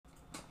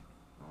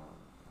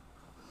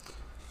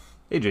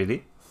Hey,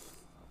 JD.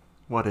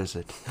 What is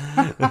it?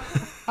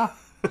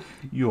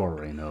 You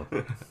already know.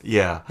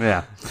 Yeah.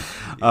 Yeah.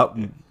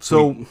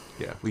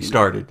 We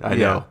started. I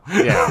know.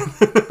 Yeah.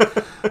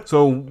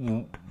 So,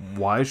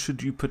 why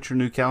should you put your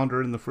new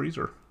calendar in the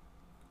freezer?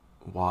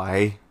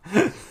 Why?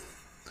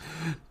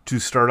 To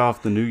start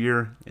off the new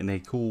year in a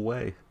cool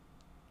way.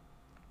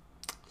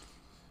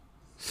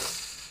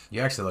 You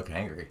actually look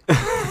angry.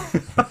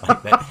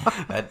 Like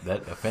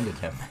that offended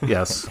him.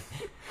 Yes.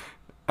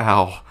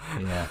 Ow.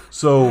 Yeah.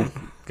 So,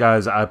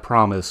 guys, I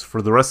promise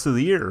for the rest of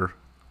the year,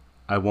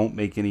 I won't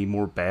make any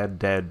more bad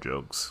dad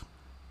jokes.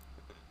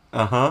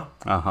 Uh-huh.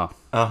 Uh-huh.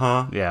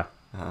 Uh-huh. Yeah.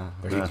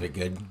 There's going to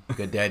be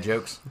good dad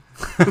jokes.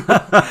 I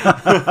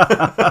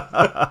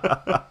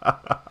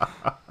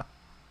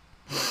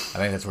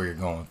think that's where you're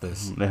going with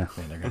this. Yeah.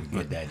 They're going to be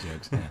good dad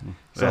jokes. Yeah.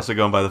 It's also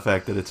going by the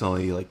fact that it's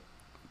only like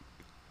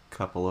a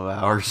couple of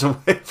hours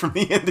away from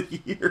the end of the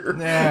year.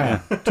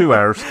 Yeah. 2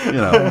 hours, you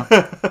know.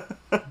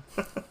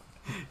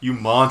 You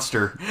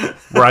monster.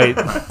 Right.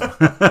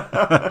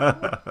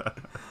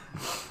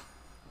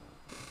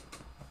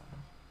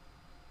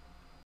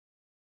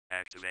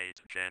 Activate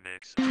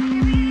Genix.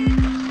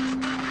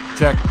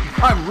 Check.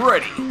 I'm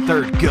ready.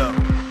 Third go.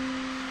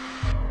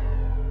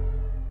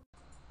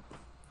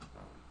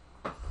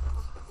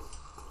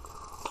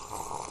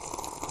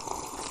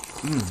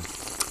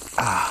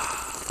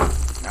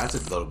 That's a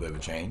little bit of a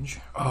change.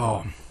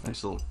 Oh,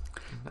 Nice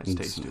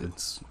taste to it.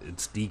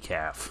 it's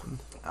decaf.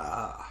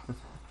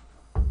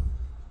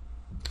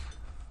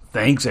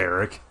 Thanks,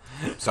 Eric.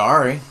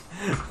 Sorry.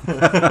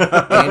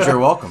 And you're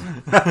welcome.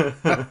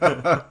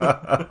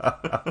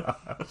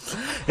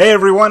 Hey,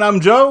 everyone,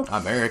 I'm Joe.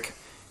 I'm Eric.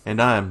 And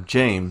I'm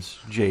James,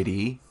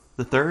 JD,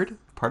 the third,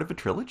 part of a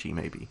trilogy,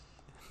 maybe.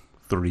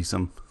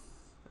 Threesome.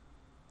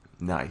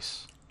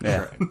 Nice.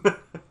 Yeah.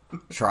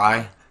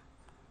 Try.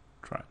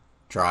 Try.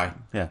 Try.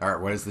 Yeah. All right.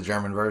 What is the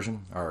German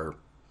version? Or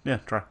Yeah,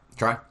 try.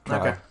 try?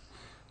 Okay.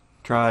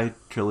 Try,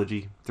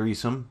 trilogy,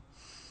 threesome.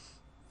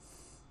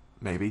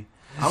 Maybe.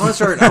 I'm gonna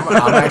start.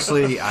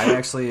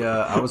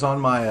 I was on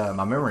my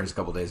my memories a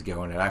couple days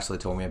ago, and it actually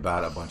told me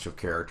about a bunch of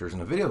characters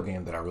in a video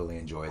game that I really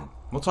enjoyed.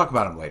 We'll talk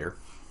about them later,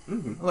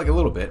 like a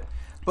little bit.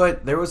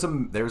 But there was a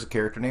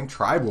character named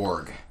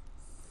Triborg.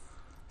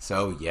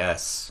 So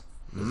yes,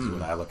 this is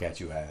what I look at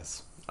you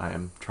as. I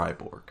am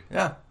Triborg.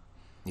 Yeah,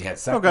 you had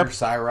Scepter, Okay.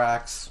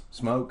 Cyrax,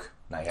 Smoke.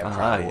 Now you have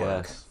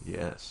Triborg.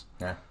 yes.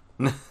 Yeah.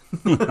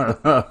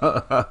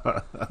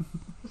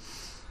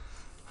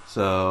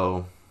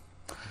 So,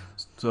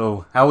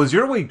 how was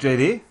your week,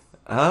 JD?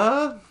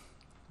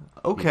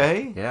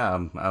 Okay. Yeah,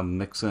 I'm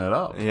mixing it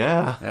up.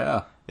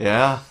 Yeah.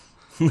 Yeah.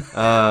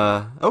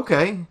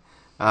 Okay.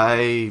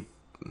 I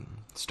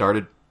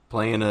started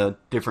playing a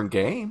different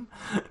game.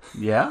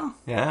 Yeah?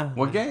 Yeah.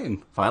 What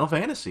game? Final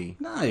Fantasy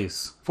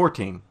Nice.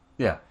 14.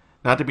 Yeah.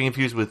 Not to be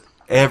confused with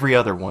every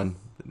other one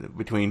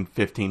between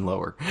 15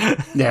 lower.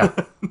 Yeah.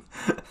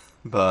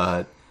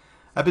 But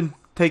I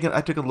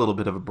took a little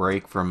bit of a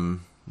break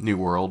from New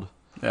World.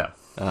 Yeah.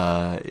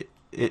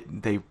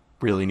 They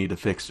really need to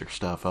fix their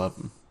stuff up,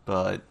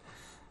 but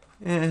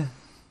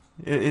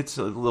it's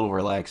a little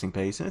relaxing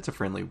pace, and it's a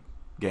friendly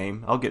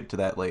game. I'll get to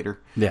that later.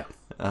 Yeah.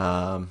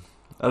 Other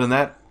than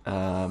that,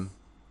 I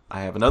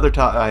have another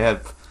I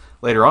have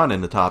later on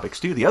in the topics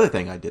too. The other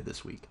thing I did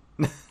this week.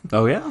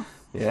 Oh, yeah?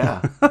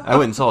 Yeah, I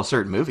went and saw a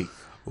certain movie.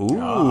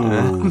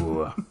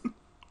 Ooh.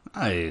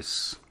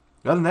 Nice.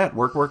 Other than that,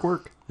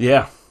 work.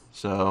 Yeah.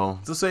 So,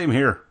 It's the same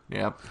here.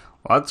 yep.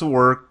 Lots of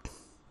work.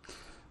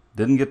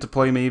 Didn't get to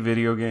play many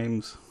video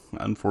games,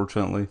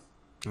 unfortunately.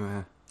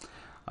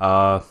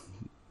 Not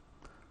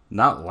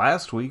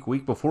last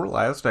week before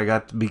last.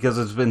 Because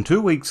it's been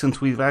 2 weeks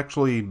since we've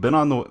actually been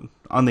on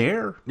the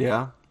air.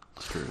 Yeah,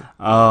 it's true.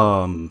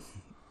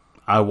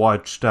 I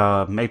watched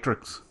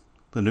Matrix,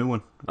 the new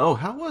one. Oh,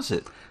 how was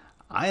it?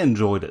 I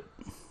enjoyed it.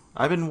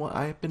 I've been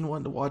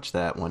wanting to watch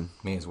that one.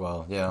 Me as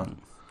well. Yeah.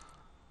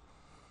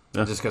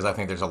 Yeah. Just because I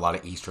think there's a lot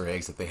of Easter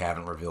eggs that they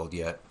haven't revealed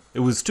yet. It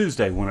was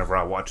Tuesday whenever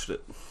I watched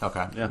it.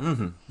 Okay.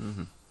 Yeah.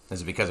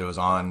 Is it because it was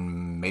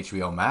on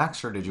HBO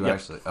Max, or did you Yep.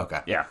 actually?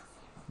 Okay. Yeah.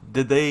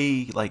 Did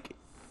they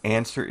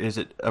answer? Is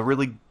it a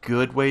really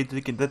good way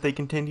that they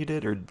continued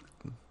it, or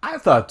I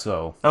thought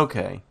so.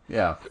 okay?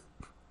 Yeah.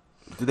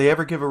 Did they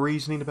ever give a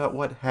reasoning about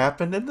what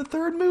happened in the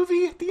third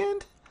movie at the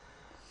end?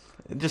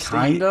 Just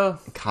Kinda.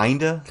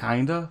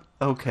 Kinda.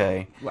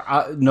 Okay.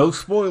 No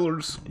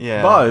spoilers.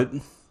 Yeah. But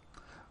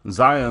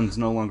Zion's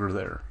no longer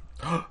there.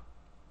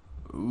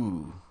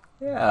 Ooh.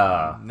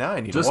 Yeah. Now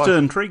I need Just to watch to it.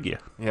 intrigue you.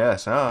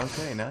 Yes. Oh,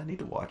 okay. Now I need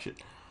to watch it.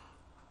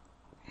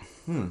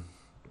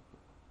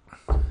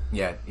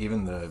 Yeah.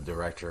 Even the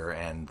director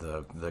and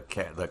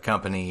the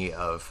company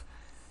of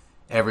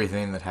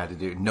everything that had to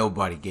do.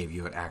 Nobody gave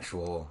you an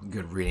actual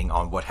good reading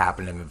on what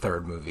happened in the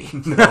third movie.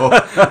 No.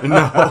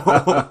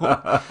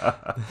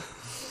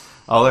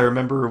 All I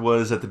remember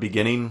was at the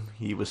beginning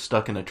he was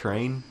stuck in a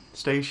train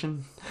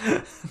station.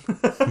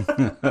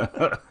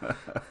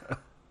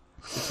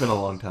 It's been a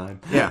long time.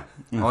 Yeah.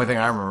 The only thing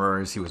I remember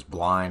is he was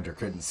blind or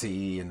couldn't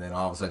see, and then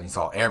all of a sudden he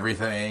saw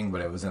everything,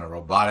 but it was in a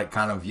robotic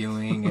kind of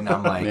viewing, and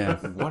I'm like, Yeah.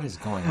 what is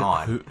going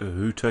on?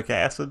 Who took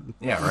acid?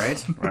 Yeah,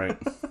 right? Right.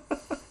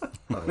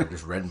 Well, they're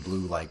just red and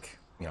blue, like,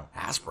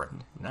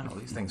 aspirin. No,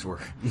 these things were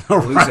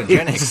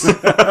hallucinogenics.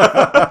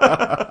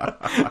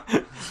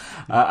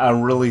 I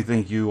really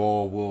think you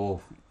all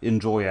will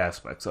enjoy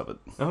aspects of it.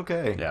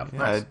 Okay. Yeah. I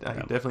Nice.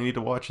 definitely need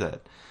to watch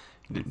that.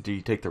 Do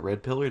you take the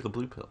red pill or the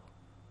blue pill?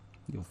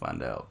 You'll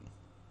find out.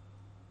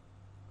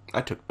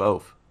 I took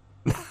both.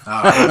 I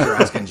thought you were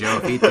asking Joe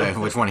if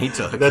which one he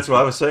took. That's what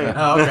I was saying.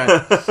 Oh, okay.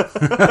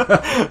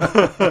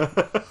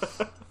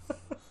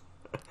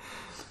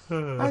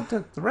 I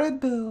took the red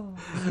pill.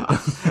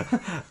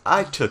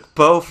 I took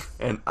both,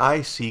 and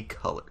I see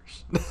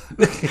colors.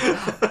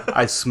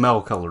 I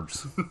smell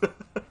colors.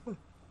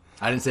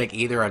 I didn't take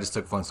either. I just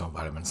took Flintstone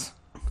vitamins.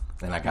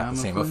 And I got the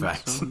same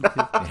effect.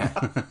 Yeah.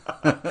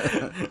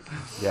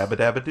 Yabba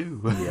dabba doo.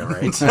 Yeah,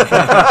 right.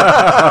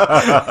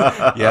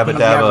 Yabba Dabba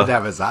dabba.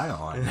 Dabba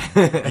Zion.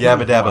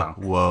 Yabba dabba.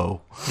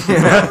 Whoa.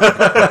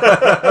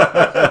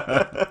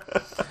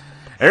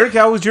 Eric,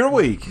 how was your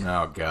week?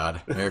 Oh,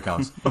 God. Here it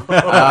comes.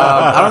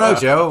 I don't know,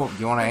 Joe. Do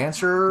you want to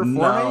answer for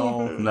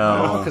me?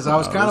 No. Because I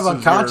was kind of This is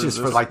unconscious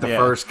your- for like the yeah.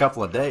 first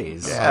couple of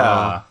days.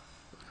 Yeah.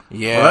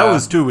 Yeah. Well, that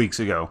was 2 weeks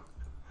ago.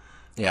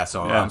 Yeah,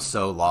 so Yeah. I'm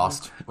so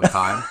lost with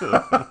time.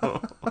 I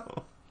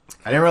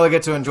didn't really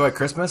get to enjoy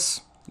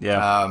Christmas.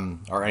 Yeah.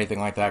 Or anything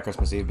like that,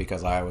 Christmas Eve,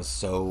 because I was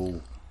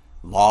so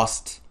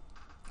lost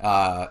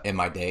in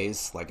my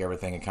days. Like,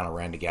 everything kind of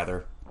ran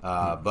together.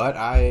 But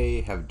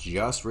I have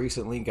just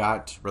recently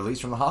got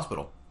released from the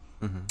hospital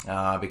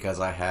because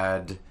I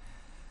had,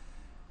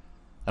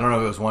 I don't know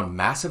if it was one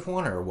massive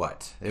one or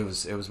what. It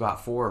was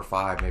about 4 or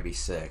 5, maybe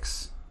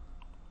 6,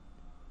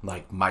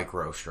 like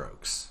micro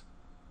strokes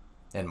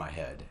in my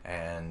head,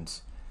 and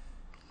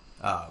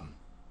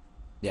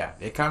yeah,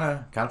 it kind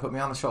of put me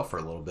on the shelf for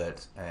a little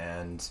bit,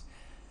 and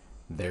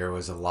there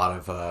was a lot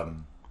of the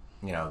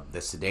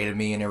sedated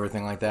me and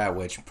everything like that,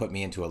 which put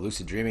me into a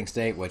lucid dreaming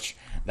state, which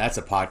that's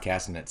a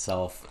podcast in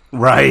itself.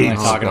 Right. Like,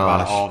 talking about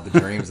gosh. all of the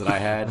dreams that I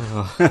had,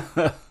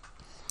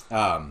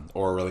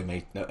 or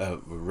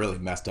really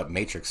messed up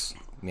Matrix,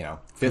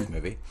 5th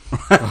movie.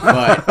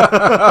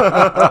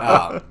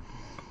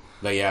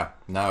 But yeah,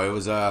 no, it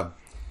was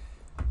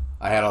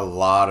I had a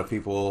lot of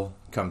people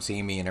come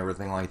see me and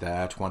everything like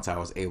that once I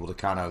was able to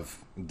kind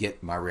of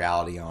get my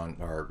reality on,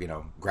 or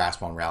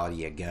grasp on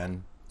reality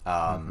again.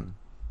 And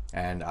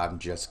I'm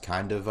just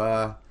kind of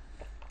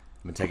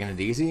been taking it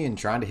easy and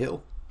trying to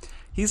heal.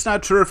 He's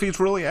not sure if he's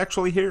really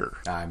actually here.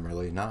 I'm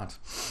really not.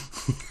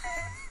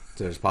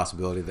 So there's a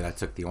possibility that I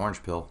took the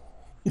orange pill.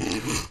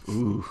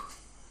 Ooh.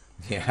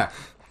 Yeah,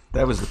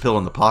 That was the pill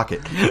in the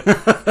pocket.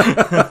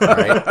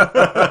 right.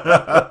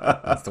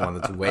 That's the one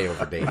that's way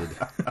overdated.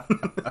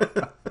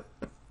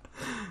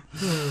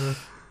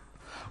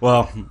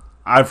 Well,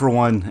 I, for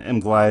one,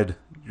 am glad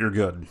you're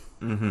good.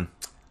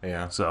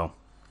 Yeah, So,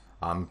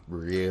 I'm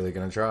really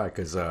gonna try,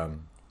 because the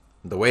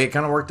way it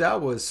kind of worked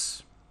out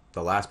was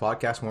the last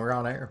podcast when we were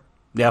on air.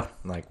 yeah.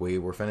 Like, we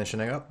were finishing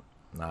it up.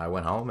 I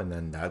went home, and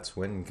then that's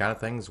when kind of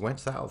things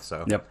went south.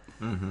 So Yep.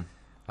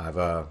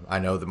 I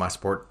know that my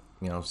support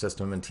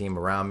system and team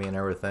around me and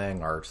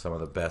everything are some of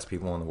the best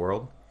people in the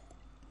world.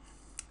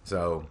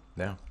 So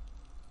yeah,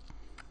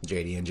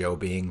 JD and Joe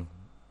being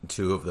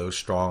 2 of those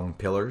strong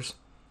pillars.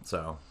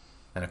 So,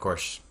 and of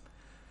course,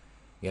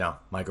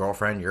 my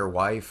girlfriend, your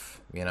wife,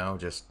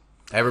 just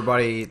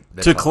everybody.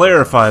 To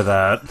clarify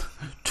that.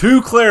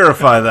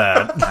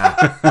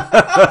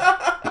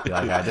 Feel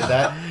like I did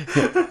that.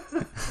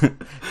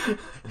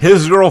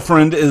 His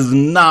girlfriend is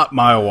not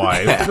my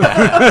wife.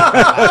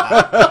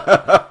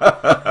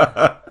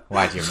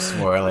 Why'd you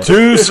spoil it?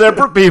 2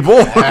 separate people.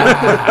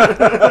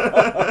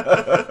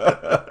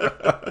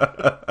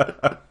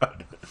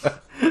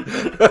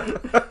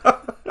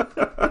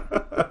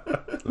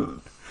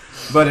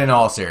 But in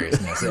all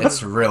seriousness,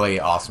 it's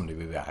really awesome to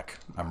be back.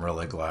 I'm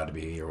really glad to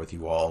be here with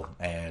you all,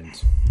 and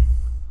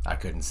I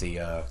couldn't see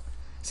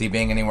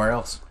being anywhere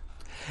else.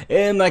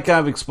 And that kind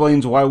of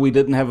explains why we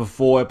didn't have a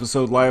full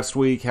episode last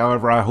week.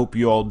 However, I hope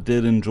you all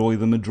did enjoy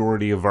the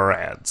majority of our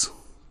ads.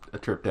 A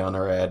trip down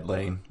our ad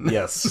lane.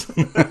 Yes.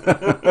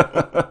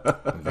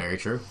 Very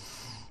true.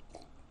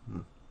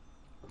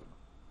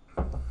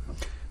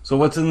 So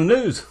what's in the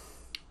news?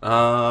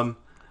 I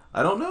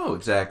don't know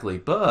exactly,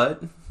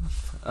 but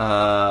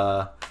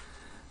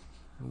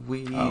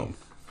we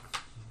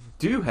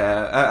do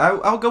have.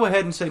 I'll go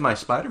ahead and say my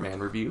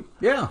Spider-Man review.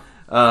 Yeah.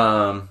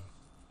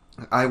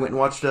 I went and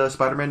watched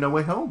Spider-Man No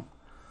Way Home.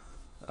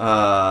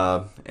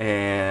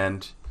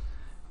 And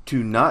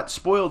to not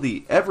spoil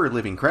the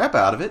ever-living crap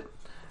out of it,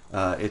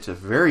 it's a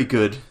very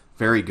good.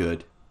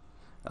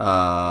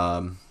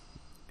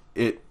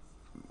 It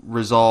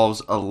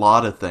resolves a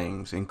lot of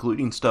things,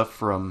 including stuff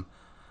from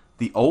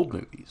the old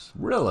movies.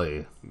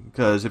 Really?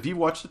 Because if you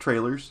watch the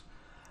trailers,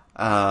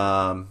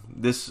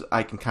 this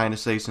I can kind of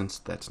say, since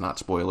that's not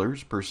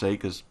spoilers per se,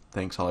 because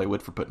thanks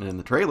Hollywood for putting it in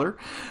the trailer.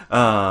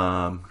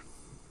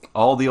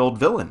 all the old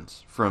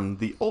villains from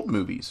the old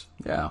movies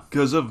Yeah.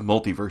 because of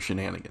multiverse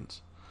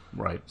shenanigans.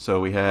 Right. So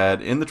we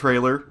had in the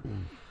trailer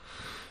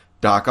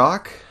Doc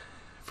Ock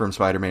from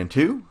Spider-Man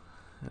 2,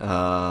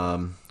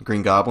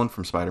 Green Goblin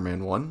from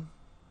Spider-Man 1,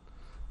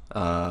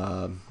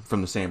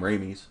 from the Sam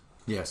Raimi's,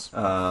 Yes.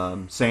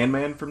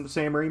 Sandman from the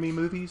Sam Raimi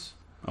movies.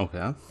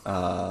 Okay.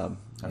 And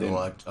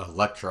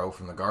Electro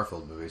from the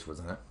Garfield movies,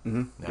 wasn't it?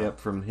 Mm-hmm. Yeah. Yep,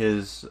 from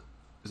his,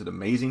 is it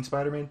Amazing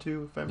Spider-Man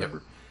 2, if I remember?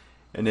 Yep.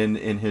 And then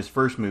in his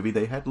first movie,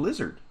 they had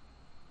Lizard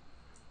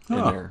in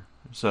Huh. there.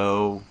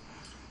 So,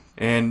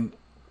 and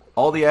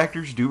all the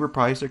actors do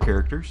reprise their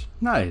characters.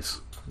 Nice.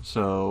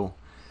 So,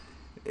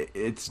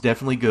 it's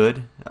definitely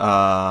good.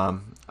 I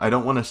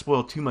don't want to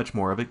spoil too much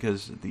more of it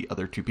because the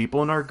other two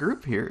people in our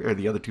group here, or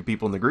the other two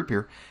people in the group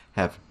here,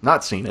 have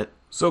not seen it.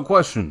 So,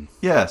 question.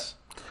 Yes.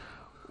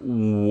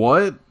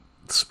 What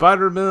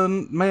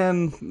Spider-Man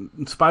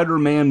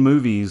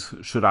movies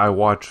should I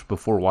watch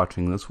before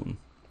watching this one?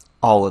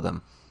 All of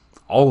them.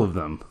 All of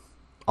them.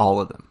 All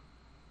of them.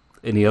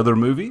 Any other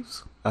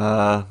movies?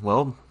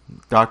 Well,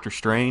 Doctor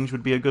Strange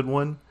would be a good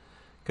one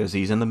because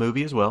he's in the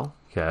movie as well.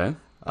 Okay.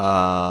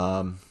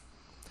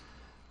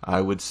 I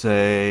would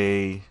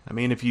say, I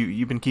mean, if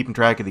you've been keeping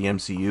track of the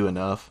MCU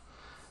enough,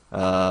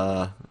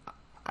 I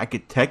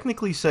could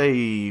technically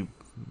say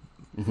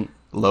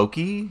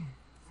Loki.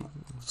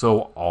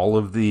 So all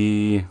of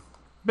the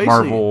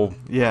Basically, Marvel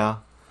yeah,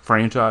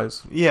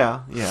 franchise?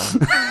 yeah.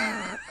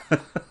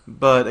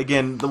 But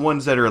again, the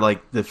ones that are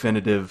like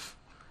definitive,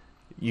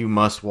 you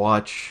must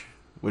watch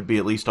would be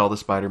at least all the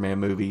Spider-Man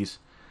movies,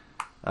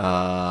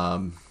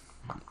 and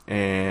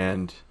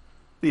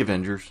the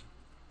Avengers.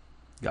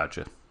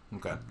 Gotcha.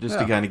 Okay. Just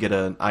Yeah. to kind of get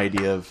an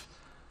idea of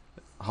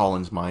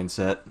Holland's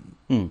mindset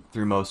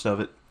through most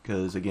of it,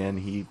 because again,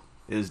 he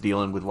is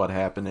dealing with what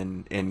happened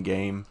in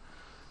Endgame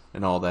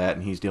and all that,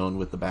 and he's dealing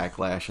with the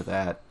backlash of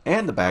that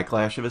and the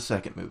backlash of his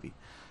second movie.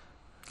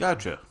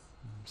 Gotcha.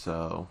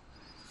 So,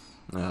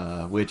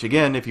 which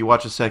again, if you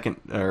watch a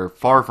second or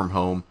Far From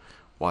Home,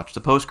 watch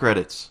the post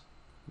credits.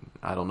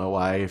 I don't know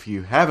why if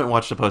you haven't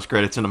watched the post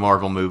credits in a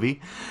Marvel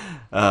movie,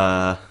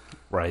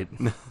 Right.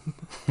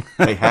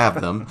 they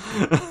have them.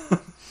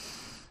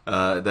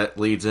 That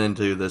leads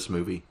into this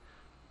movie.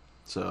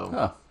 So,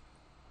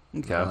 Oh.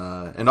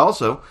 Okay. and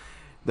also,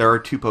 there are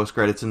 2 post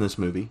credits in this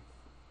movie.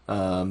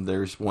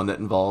 There's one that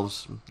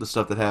involves the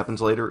stuff that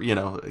happens later,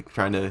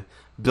 trying to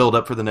build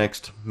up for the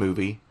next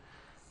movie.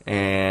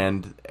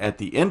 And at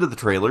the end of the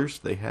trailers,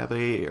 at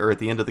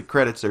the end of the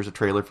credits, there's a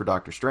trailer for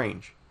Doctor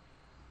Strange,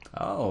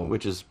 Oh.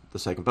 which is the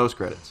second post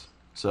credits.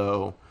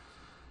 So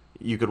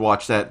you could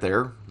watch that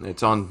there.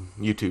 It's on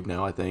YouTube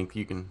now, I think.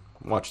 You can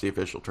watch the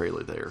official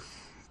trailer there.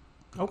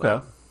 Okay.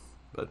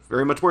 But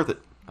very much worth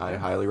it. I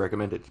highly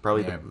recommend it. It's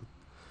probably Yeah.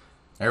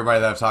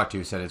 Everybody that I've talked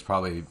to said it's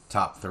probably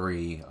top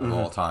 3 of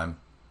all time.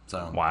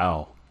 So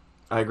Wow.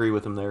 I agree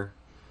with him there.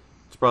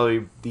 It's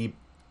probably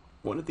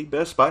one of the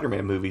best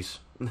Spider-Man movies.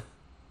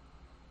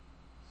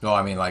 No,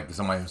 I mean, like,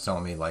 somebody was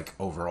telling me, like,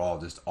 overall,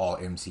 just all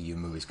MCU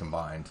movies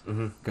combined.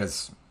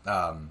 Because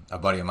a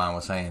buddy of mine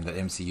was saying that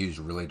MCU's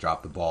really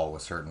dropped the ball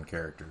with certain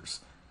characters,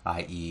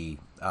 i.e.,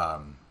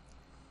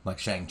 like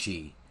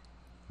Shang-Chi,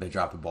 they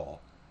dropped the ball.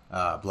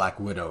 Black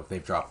Widow,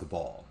 they've dropped the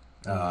ball.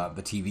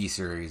 The TV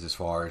series, as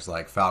far as,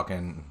 like,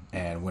 Falcon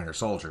and Winter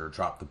Soldier,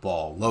 dropped the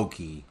ball.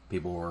 Loki,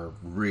 people were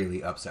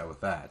really upset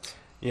with that.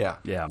 Yeah.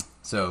 Yeah.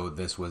 So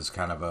this was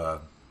kind of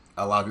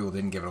a lot of people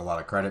didn't give it a lot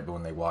of credit, but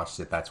when they watched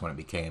it, that's when it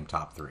became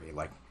top 3.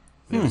 Like,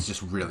 it was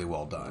just really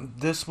well done.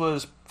 This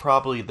was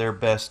probably their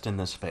best in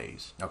this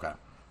phase. Okay.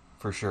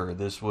 For sure.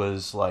 This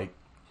was like,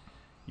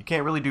 you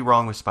can't really do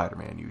wrong with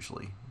Spider-Man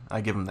usually.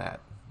 I give them that.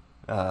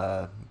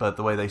 But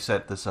the way they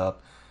set this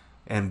up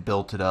and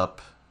built it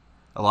up,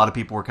 a lot of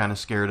people were kind of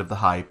scared of the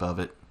hype of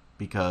it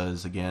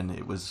because,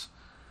 again,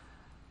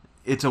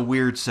 it's a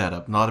weird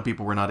setup. A lot of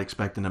people were not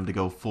expecting them to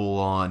go full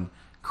on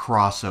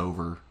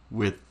crossover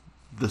with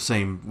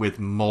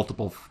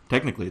multiple,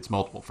 technically it's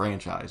multiple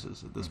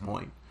franchises at this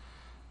point.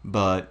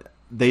 But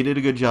they did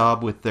a good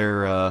job with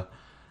their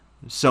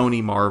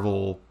Sony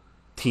Marvel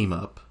team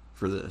up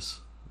for this.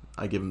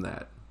 I give them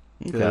that.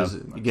 Because,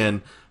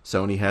 again,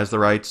 Sony has the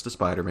rights to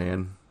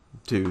Spider-Man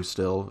 2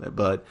 still,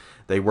 but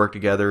they worked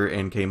together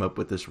and came up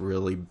with this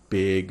really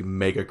big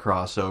mega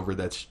crossover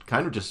that's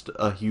kind of just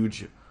a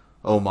huge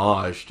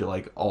homage to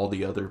like all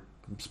the other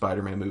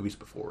Spider-Man movies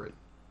before it.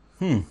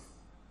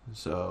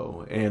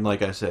 So, and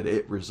like I said,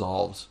 it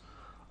resolves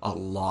a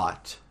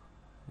lot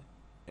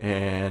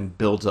and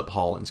builds up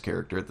Holland's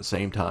character at the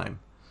same time.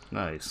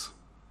 Nice.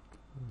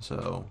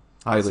 So,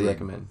 highly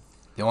recommend.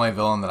 The only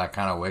villain that I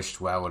kind of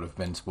wished I would have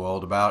been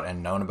spoiled about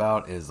and known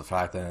about is the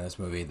fact that in this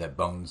movie that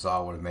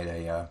Bonesaw would have made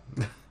an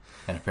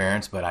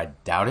appearance, but I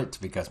doubt it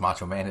because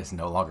Macho Man is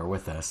no longer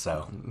with us.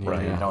 So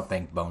I don't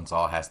think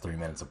Bonesaw has 3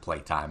 minutes of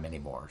playtime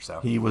anymore.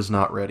 So He was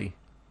not ready.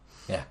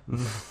 yeah,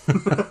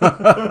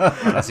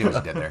 I see what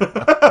you did there.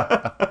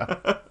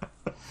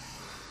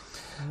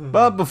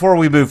 But before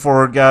we move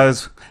forward,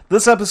 guys,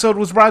 this episode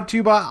was brought to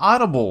you by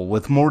Audible.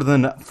 With more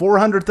than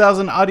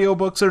 400,000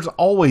 audiobooks, there's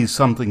always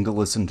something to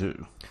listen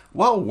to.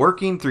 While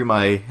working through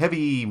my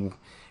heavy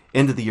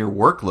end-of-the-year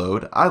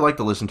workload, I like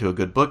to listen to a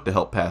good book to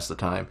help pass the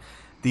time.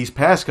 These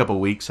past couple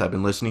weeks, I've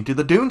been listening to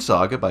The Dune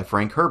Saga by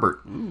Frank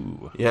Herbert.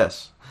 Ooh.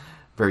 Yes,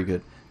 very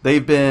good.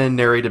 They've been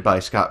narrated by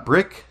Scott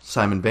Brick,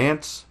 Simon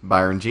Vance,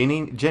 Byron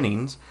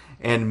Jennings,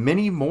 and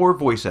many more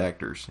voice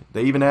actors.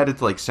 They even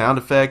added like sound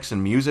effects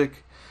and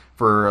music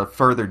for a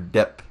further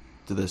depth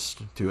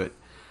to it.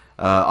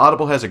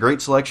 Audible has a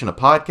great selection of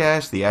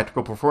podcasts,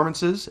 theatrical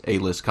performances,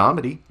 A-list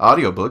comedy,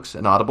 audiobooks,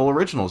 and Audible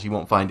originals you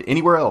won't find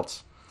anywhere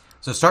else.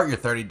 So start your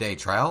 30-day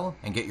trial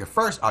and get your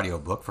first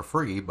audiobook for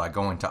free by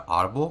going to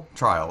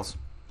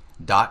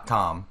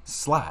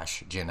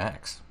audibletrials.com/Gen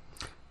X.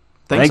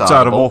 Thanks,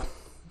 Audible.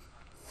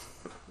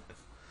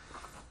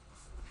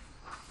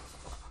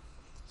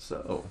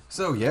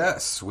 So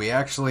yes, we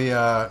actually,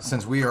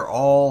 since we are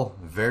all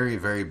very,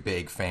 very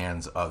big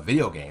fans of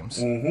video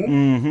games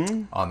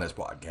on this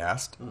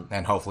podcast,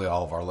 and hopefully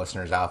all of our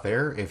listeners out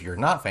there, if you're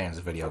not fans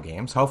of video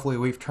games, hopefully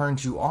we've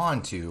turned you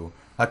on to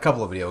a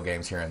couple of video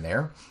games here and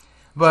there.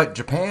 But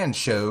Japan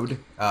showed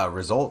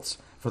results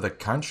for the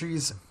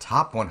country's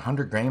top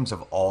 100 games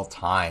of all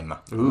time.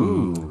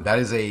 Ooh. That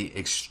is a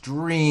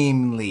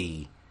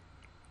extremely...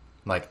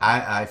 Like,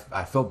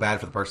 I feel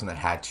bad for the person that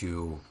had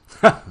to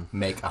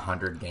make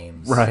 100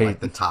 games, right? Like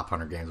the top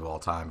 100 games of all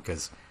time,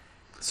 because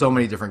so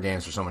many different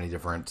games for so many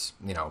different,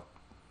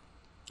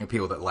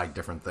 people that like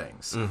different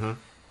things. Mm-hmm.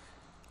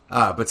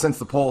 But since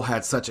the poll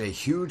had such a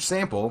huge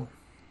sample,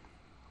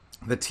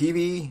 the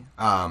TV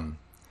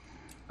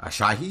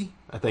Asahi,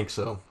 I think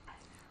so.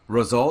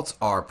 results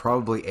are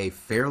probably a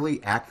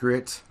fairly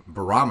accurate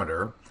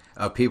barometer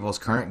of people's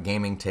current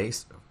gaming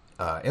taste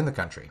in the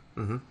country.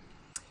 Mm-hmm.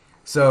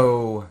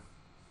 So...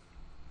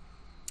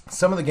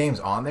 some of the games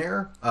on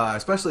there,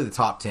 especially the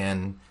top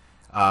 10,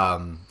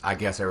 I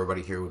guess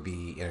everybody here would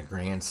be in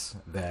agreement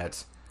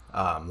that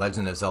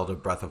Legend of Zelda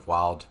Breath of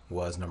Wild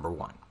was number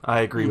 1.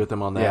 I agree with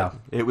them on that. Yeah.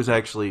 It was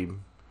actually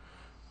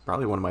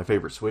probably one of my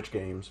favorite Switch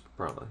games,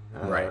 probably.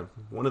 Right.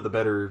 One of the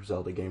better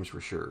Zelda games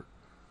for sure.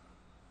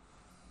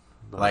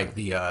 But, Like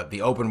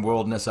the open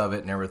worldness of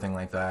it and everything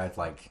like that.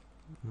 Like,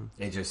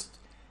 it just,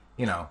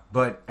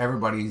 but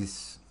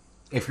everybody's,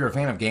 if you're a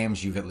fan of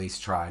games, you've at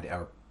least tried,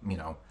 or,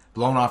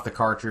 blown off the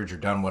cartridge or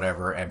done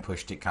whatever and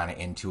pushed it kind of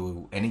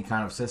into any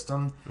kind of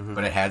system,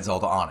 but it had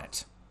Zelda on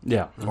it.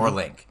 Yeah. Or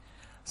Link.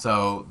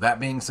 So, that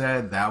being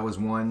said, that was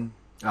one.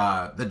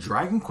 The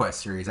Dragon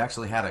Quest series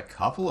actually had a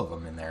couple of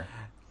them in there.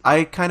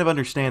 I kind of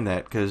understand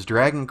that, because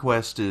Dragon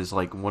Quest is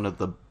like one of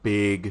the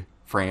big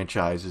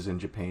franchises in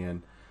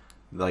Japan.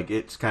 Like,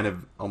 it's kind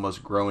of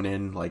almost grown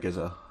in like as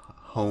a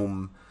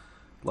home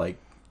like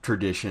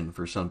tradition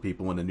for some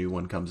people when a new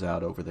one comes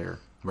out over there.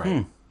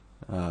 Right.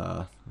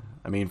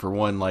 I mean, for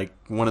one, like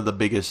one of the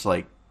biggest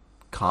like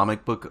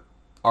comic book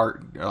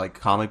art, or like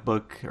comic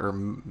book or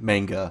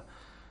manga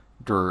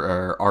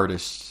or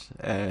artists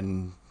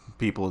and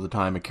people of the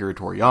time, Akira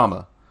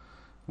Toriyama,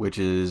 which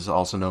is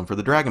also known for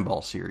the Dragon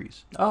Ball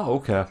series. Oh,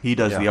 okay. He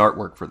does Yeah. the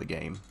artwork for the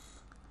game.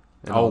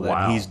 And all that.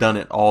 wow. He's done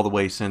it all the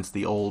way since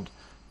the old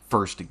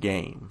first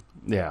game.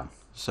 Yeah.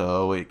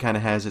 So it kind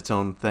of has its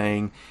own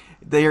thing.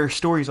 Their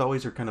stories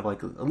always are kind of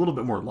like a little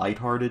bit more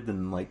lighthearted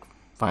than like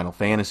Final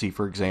Fantasy,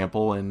 for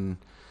example, and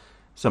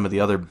some of the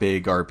other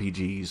big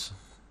RPGs.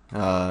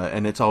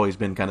 And it's always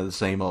been kind of the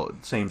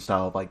same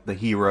style of like the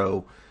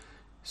hero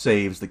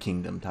saves the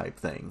kingdom type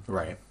thing.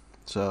 Right.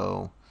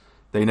 So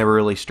they never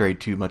really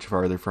strayed too much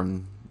farther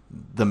from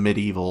the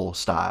medieval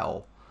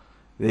style.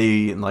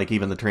 They, like,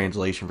 even the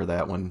translation for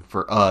that one,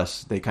 for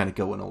us, they kind of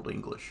go in Old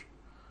English.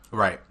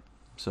 Right.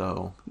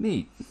 So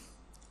Neat.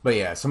 But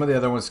yeah, some of the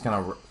other ones kind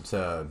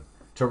of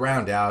to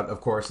round out,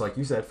 of course, like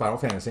you said, Final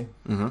Fantasy.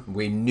 Mm-hmm.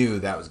 We knew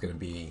that was going to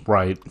be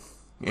Right.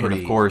 and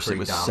of course it pretty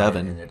was dominant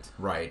 7. in it.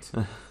 Right.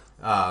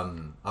 A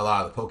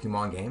lot of the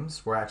Pokemon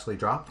games were actually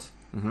dropped.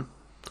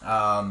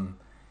 Mm-hmm.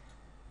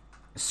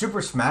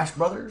 Super Smash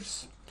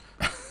Brothers,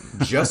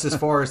 just as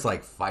far as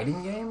like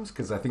fighting games,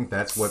 because I think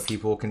that's what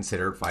people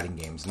consider fighting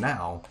games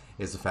now,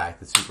 is the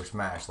fact that Super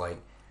Smash, like,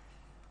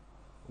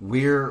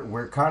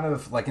 we're kind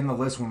of like in the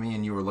list when me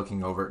and you were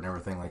looking over it and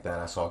everything like that.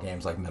 I saw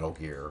games like Metal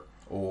Gear,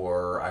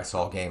 or I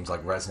saw games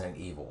like Resident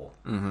Evil,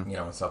 Mm-hmm.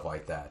 and stuff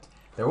like that.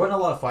 There wasn't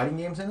a lot of fighting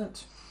games in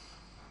it,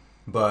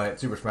 but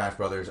Super Smash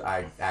Brothers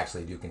I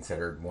actually do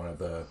consider one of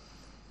the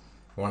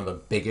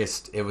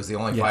biggest. It was the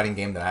only fighting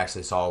game that I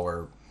actually saw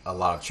where a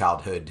lot of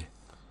childhood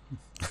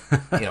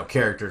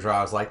characters where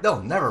I was like,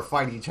 they'll never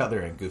fight each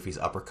other, and Goofy's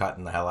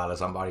uppercutting the hell out of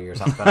somebody or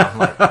something. I'm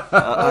like,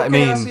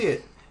 okay, I see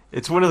it.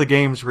 It's one of the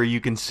games where you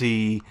can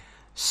see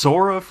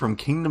Sora from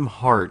Kingdom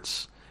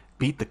Hearts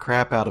beat the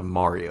crap out of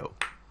Mario.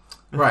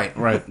 Right.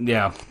 Right.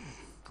 Yeah.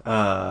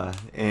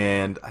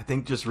 And I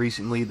think just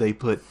recently they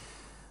put,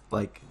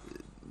 like,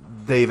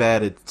 they've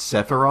added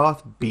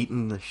Sephiroth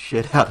beating the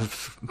shit out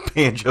of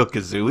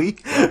Banjo-Kazooie.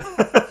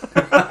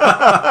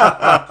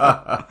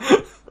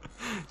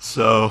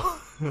 So,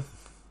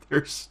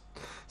 There's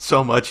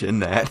so much in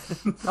that.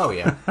 Oh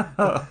yeah.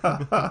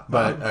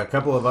 But a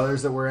couple of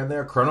others that were in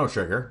there, Chrono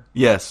Trigger.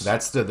 Yes.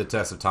 That stood the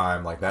test of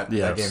time. Like that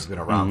Yes. game's been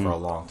around for a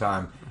long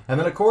time. And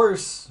then of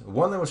course,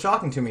 one that was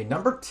shocking to me,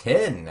 number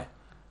 10.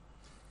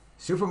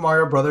 Super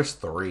Mario Brothers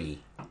 3.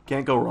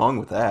 Can't go wrong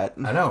with that.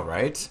 I know,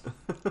 right?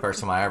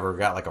 First time I ever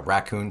got like a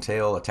raccoon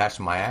tail attached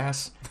to my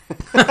ass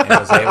and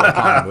was able to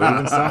kind of move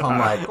and stuff. I'm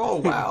like, oh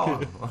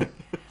wow, like,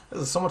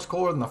 this is so much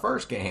cooler than the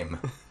first game.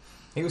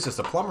 He was just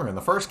a plumber in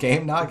the first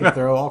game. Now I can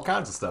throw all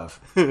kinds of stuff.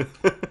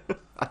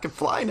 I can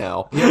fly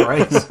now. Yeah,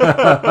 right.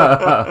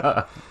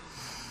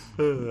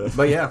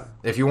 But yeah,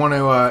 if you want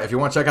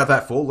to check out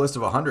that full list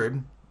of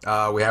 100,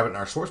 we have it in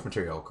our source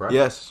material, correct?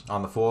 Yes.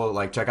 On the full,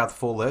 check out the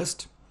full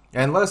list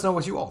and let us know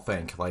what you all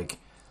think. Like,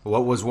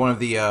 what was one of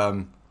the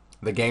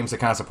games that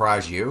kind of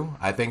surprised you?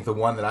 I think the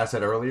one that I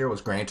said earlier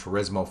was Gran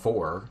Turismo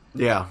 4.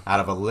 Yeah. Out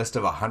of a list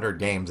of 100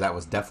 games, that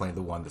was definitely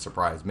the one that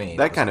surprised me.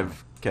 That kind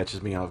of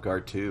catches me off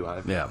guard, too.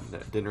 I Yeah.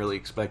 didn't really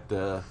expect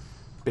a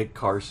big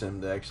car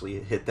sim to actually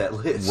hit that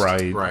list.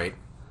 Right.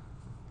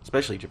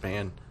 Especially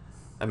Japan.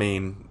 I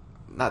mean,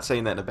 not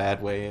saying that in a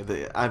bad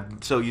way.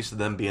 I'm so used to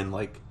them being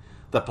like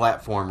the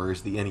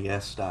platformers, the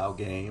NES-style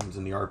games,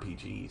 and the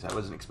RPGs. I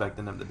wasn't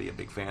expecting them to be a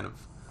big fan of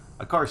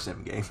a car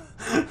sim game.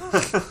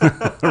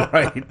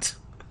 Right.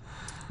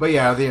 But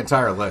yeah, the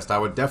entire list, I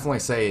would definitely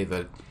say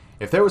that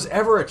if there was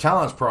ever a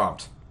challenge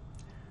prompt,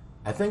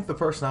 I think the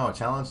person I would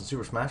challenge in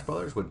Super Smash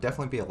Bros. Would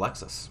definitely be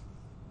Alexis.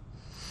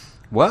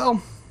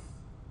 Well,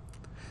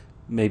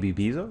 maybe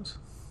Bezos?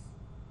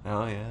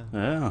 Oh, yeah.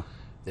 Yeah.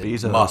 It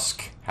Bezos.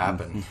 must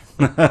happen.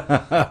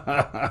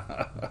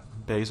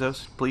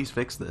 Bezos, please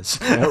fix this.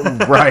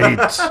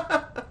 Right.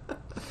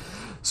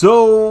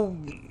 So,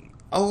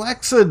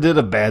 Alexa did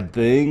a bad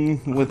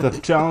thing with a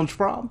challenge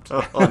prompt.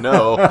 Oh,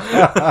 no.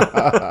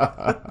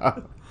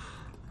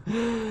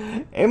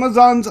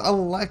 Amazon's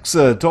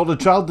Alexa told a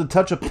child to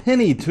touch a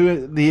penny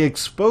to the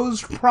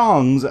exposed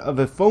prongs of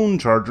a phone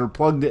charger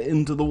plugged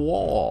into the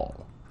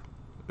wall.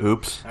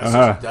 Oops.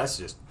 That's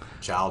just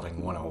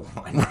childing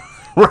 101.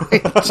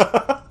 Right.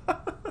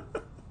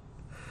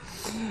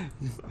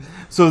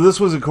 So this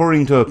was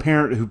according to a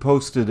parent who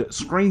posted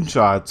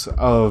screenshots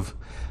of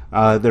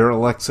their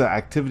Alexa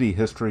activity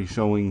history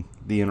showing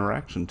the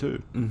interaction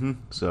too. Mm-hmm.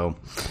 So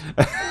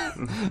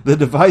the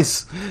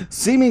device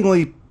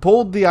seemingly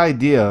pulled the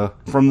idea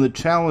from the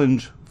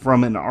challenge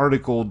from an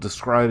article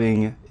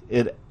describing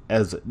it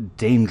as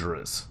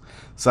dangerous,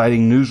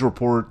 citing news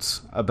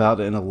reports about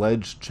an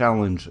alleged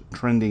challenge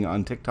trending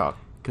on TikTok.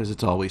 Because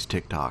it's always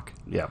TikTok.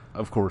 Yeah,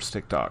 of course,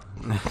 TikTok.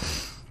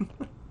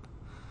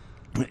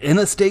 In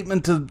a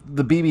statement to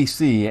the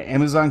BBC,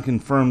 Amazon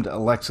confirmed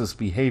Alexa's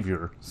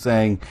behavior,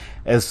 saying,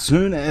 "As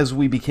soon as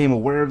we became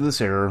aware of this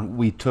error,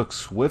 we took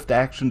swift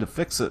action to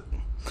fix it."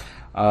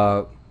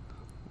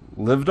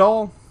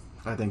 Livedall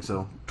I think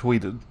so.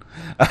 tweeted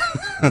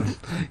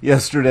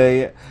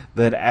yesterday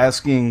that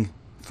asking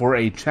for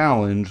a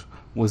challenge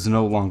was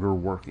no longer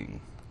working.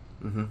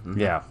 Mm-hmm.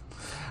 Yeah.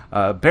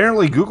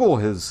 Apparently, Google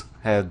has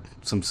had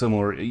some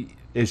similar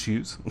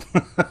issues.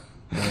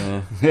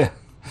 Yeah.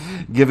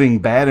 Giving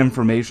bad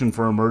information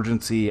for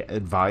emergency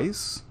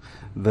advice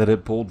that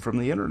it pulled from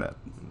the internet.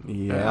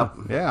 Yep.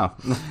 Yeah.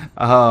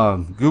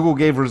 Google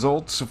gave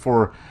results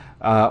for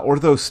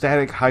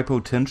orthostatic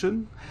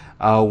hypotension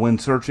when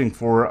searching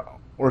for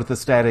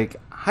orthostatic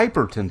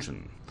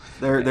hypertension.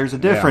 There's a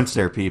difference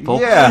there, people.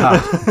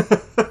 Yeah.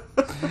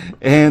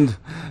 And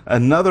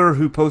another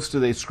who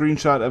posted a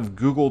screenshot of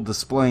Google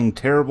displaying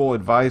terrible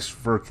advice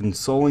for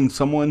consoling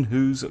someone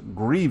who's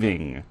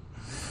grieving.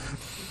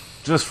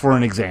 Just for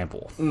an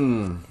example.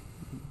 I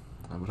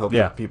would hope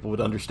Yeah. people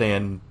would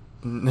understand.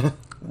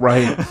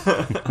 Right.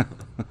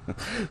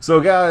 So,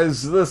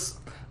 guys, this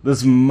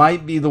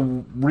might be the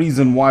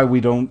reason why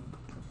we don't,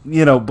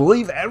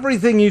 believe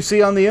everything you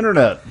see on the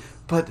internet.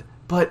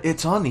 But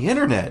it's on the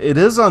internet. It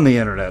is on the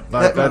internet,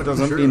 but that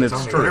doesn't mean it's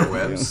on the true.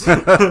 interwebs.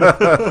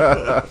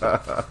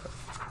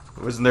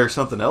 Wasn't there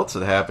something else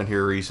that happened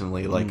here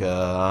recently? Like,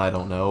 I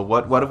don't know.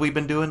 What have we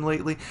been doing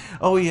lately?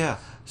 Oh, yeah.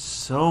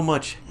 So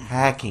much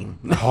hacking.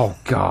 Oh,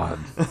 God.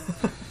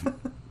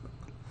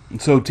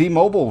 So,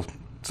 T-Mobile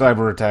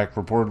cyber attack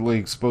reportedly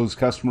exposed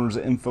customers'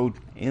 info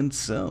and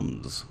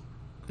SIMs.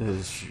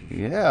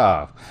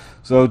 Yeah.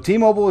 So,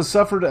 T-Mobile has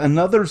suffered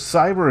another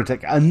cyber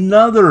attack.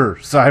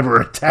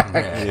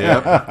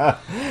 Yep.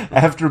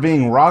 After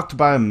being rocked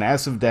by a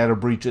massive data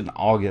breach in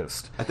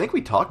August. I think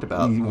we talked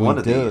about We one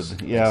of did, these.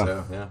 yeah.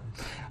 So, yeah.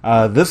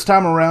 This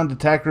time around,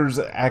 attackers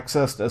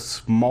accessed a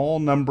small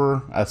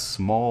number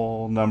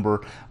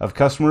of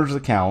customers'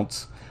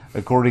 accounts,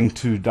 according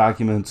to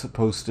documents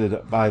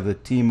posted by the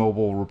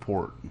T-Mobile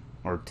report.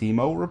 Or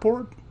T-Mo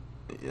report?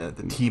 Yeah,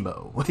 the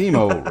T-Mo.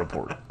 T-Mo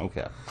report.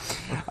 Okay.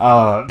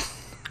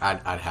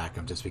 I'd hack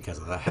them just because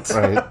of that.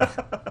 Right.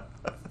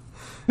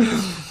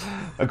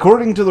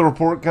 According to the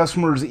report,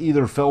 customers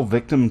either fell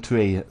victim to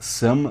a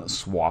SIM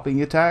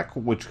swapping attack,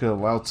 which could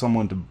allow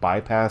someone to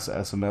bypass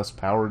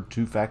SMS-powered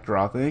two-factor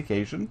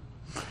authentication.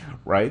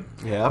 Right?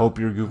 Yeah. Hope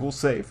your Google's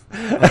safe.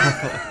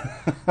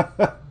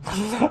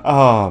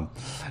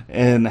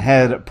 And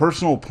had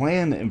personal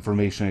plan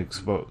information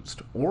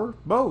exposed, or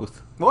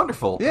both.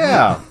 Wonderful.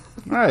 Yeah,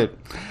 right.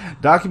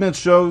 Documents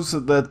shows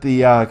that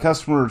the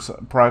customer's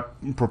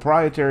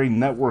proprietary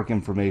network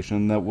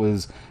information that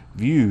was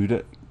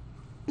viewed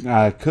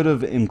could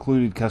have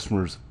included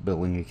customers'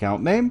 billing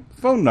account name,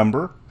 phone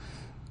number,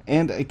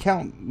 and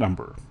account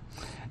number,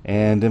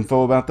 and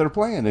info about their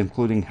plan,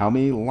 including how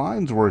many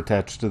lines were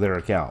attached to their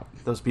account.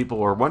 Those people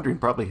were wondering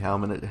probably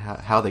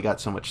how they got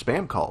so much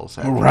spam calls.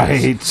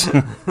 After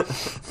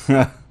this.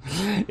 Right.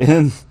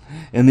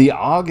 In the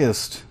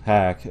August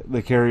hack,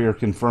 the carrier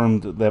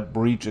confirmed that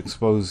breach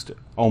exposed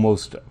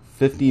almost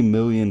 50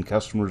 million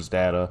customers'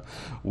 data,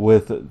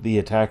 with the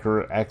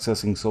attacker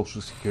accessing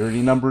social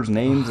security numbers,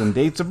 names, and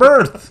dates of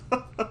birth.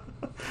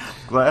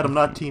 Glad I'm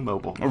not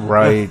T-Mobile.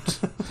 Right.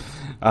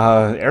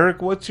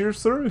 Eric, what's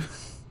yours through?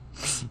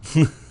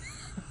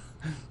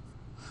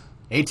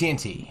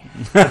 AT&T.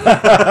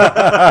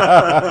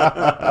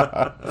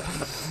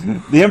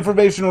 The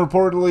information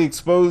reportedly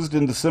exposed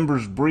in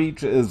December's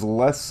breach is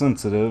less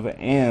sensitive,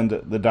 and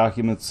the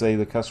documents say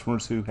the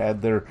customers who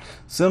had their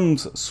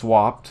SIMs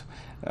swapped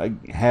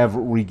have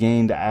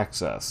regained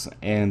access,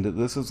 and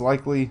this is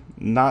likely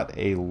not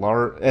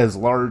as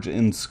large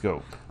in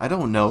scope. I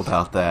don't know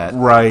about that.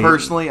 Right.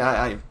 Personally,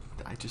 I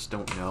just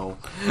don't know.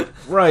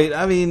 Right.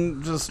 I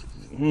mean, just...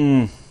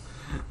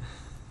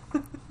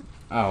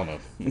 I don't know.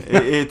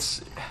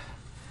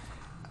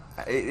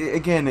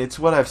 Again, it's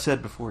what I've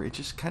said before. It's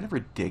just kind of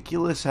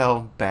ridiculous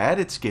how bad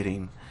it's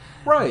getting.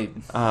 Right.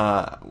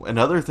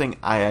 Another thing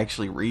I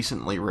actually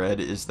recently read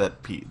is that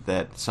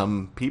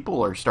some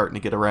people are starting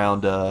to get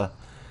around the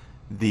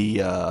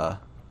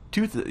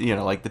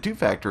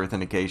two-factor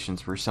authentications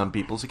for some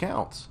people's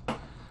accounts.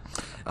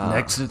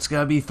 Next, it's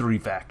got to be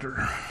 3-factor.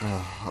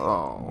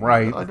 Oh,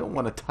 right. I don't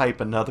want to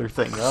type another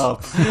thing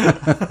up.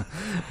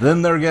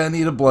 Then they're going to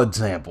need a blood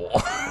sample.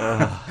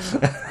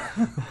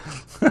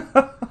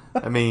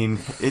 I mean,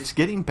 it's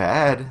getting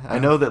bad. I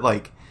know that,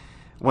 like,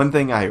 one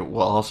thing I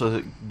will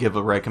also give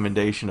a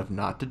recommendation of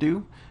not to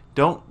do,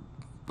 don't,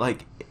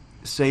 like,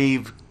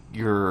 save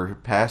your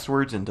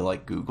passwords into,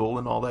 like, Google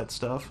and all that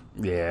stuff.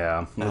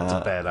 Yeah, that's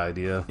a bad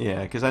idea.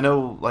 Yeah, because I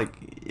know, like,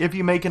 if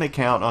you make an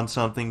account on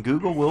something,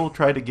 Google will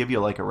try to give you,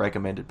 like, a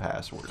recommended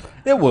password.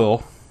 It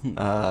will.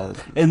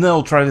 And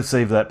they'll try to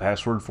save that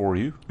password for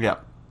you. Yeah.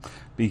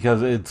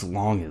 Because it's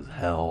long as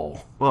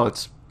hell. Well,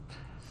 it's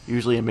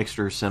usually a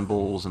mixture of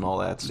symbols and all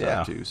that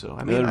stuff, too. So,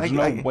 I mean, there's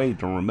no way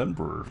to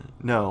remember.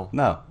 No.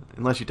 No.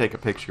 Unless you take a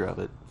picture of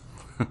it.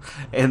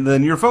 And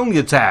then your phone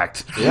gets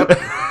hacked. Yep.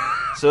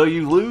 So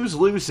you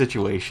lose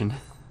situation.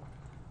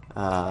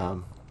 But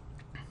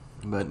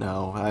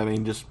no, I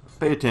mean, just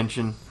pay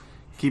attention,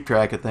 keep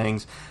track of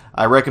things.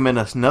 I recommend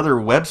another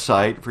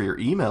website for your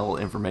email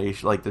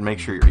information, like to make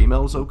sure your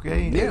email is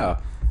okay. Yeah.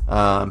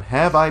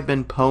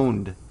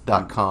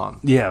 HaveIBeenPwned.com.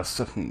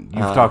 Yes, you've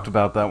talked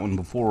about that one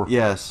before.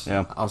 Yes.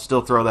 Yeah. I'll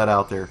still throw that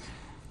out there.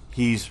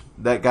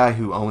 That guy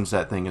who owns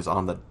that thing is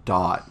on the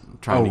dot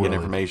trying to get really?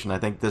 information. I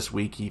think this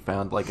week he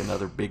found like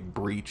another big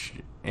breach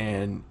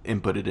and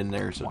input it in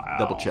there, so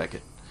double check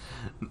it.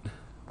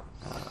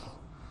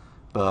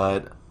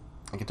 But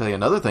I can tell you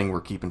another thing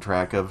we're keeping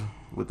track of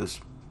with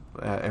this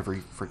every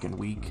freaking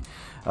week.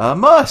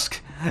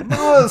 Musk!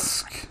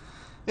 Musk!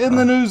 In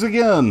the news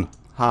again.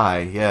 Hi,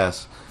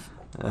 yes.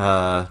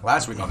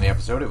 Last week on the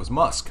episode, it was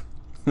Musk.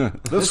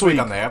 This week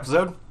on the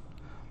episode,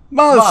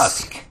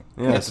 Musk!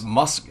 Yes. It's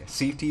Musk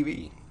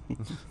CTV. We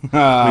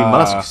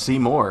must see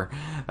more.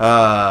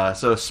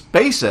 So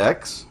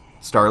SpaceX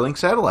Starlink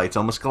satellites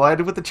almost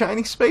collided with the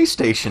Chinese space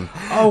station.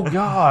 Oh,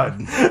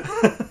 God.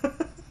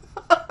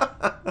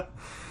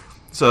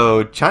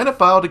 So China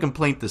filed a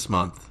complaint this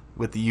month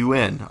with the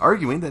UN,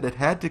 arguing that it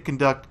had to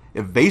conduct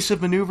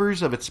evasive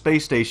maneuvers of its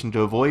space station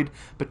to avoid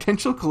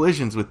potential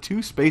collisions with two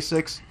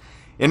SpaceX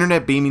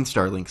internet-beaming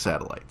Starlink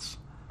satellites.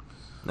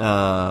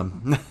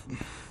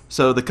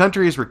 So the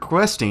country is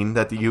requesting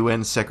that the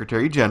UN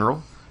Secretary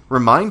General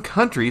remind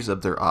countries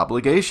of their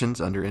obligations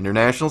under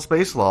international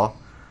space law,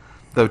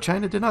 though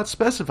China did not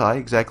specify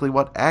exactly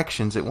what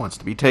actions it wants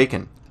to be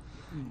taken.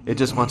 It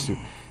just wants to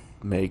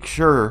make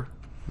sure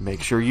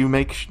you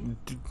make...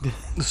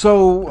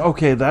 So,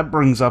 okay, that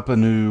brings up a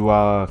new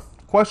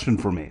question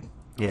for me.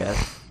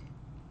 Yes.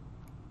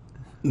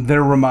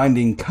 They're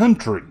reminding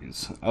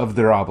countries of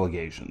their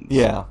obligations.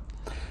 Yeah.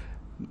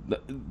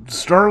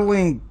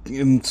 Starlink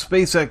and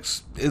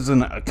SpaceX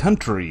isn't a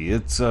country.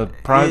 It's a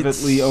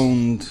privately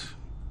owned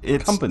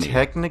company. It's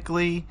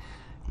technically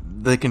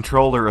the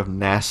controller of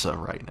NASA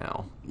right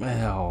now.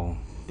 Well,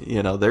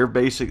 You know, they're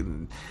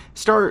SpaceX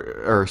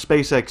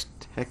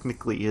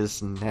technically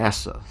is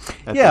NASA.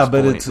 yeah, this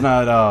but point. it's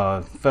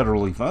not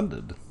federally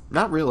funded.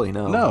 Not really,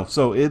 no. No,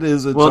 so it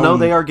is its Well, no, own-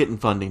 they are getting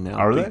funding now.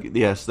 Are they?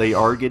 Yes, they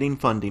are getting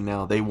funding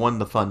now. They won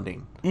the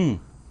funding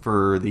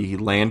for the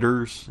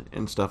landers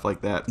and stuff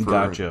like that. For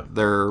Gotcha.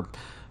 Their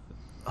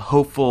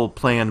hopeful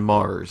planned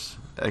Mars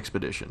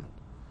expedition.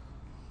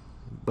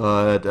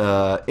 But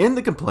in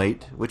the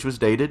complaint, which was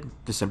dated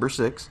December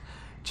 6th,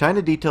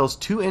 China details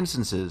two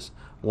instances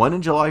one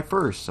in July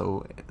 1st,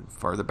 so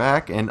farther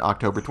back, and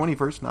October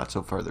 21st, not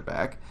so farther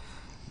back,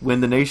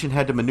 when the nation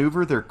had to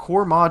maneuver their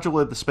core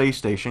module of the space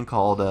station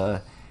called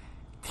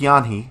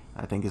Tianhe,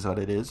 I think is what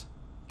it is.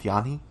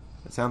 Tianhe?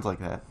 It sounds like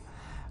that.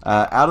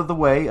 Out of the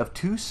way of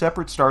two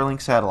separate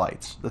Starlink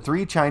satellites. The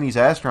 3 Chinese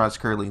astronauts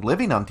currently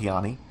living on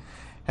Tianhe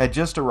had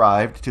just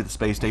arrived to the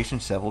space station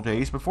several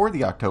days before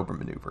the October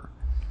maneuver.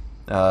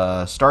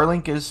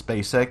 Starlink is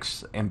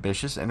SpaceX's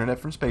ambitious Internet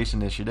from Space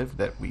initiative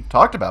that we've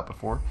talked about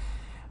before.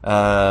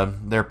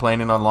 They're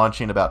planning on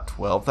launching about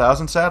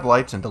 12,000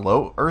 satellites into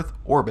low Earth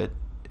orbit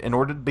in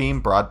order to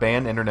beam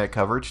broadband internet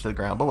coverage to the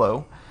ground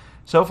below.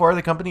 So far,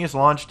 the company has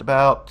launched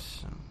about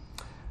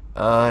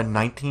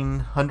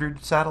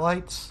 1,900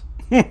 satellites,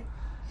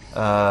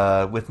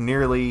 with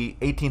nearly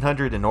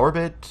 1,800 in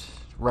orbit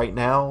right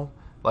now,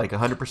 like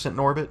 100% in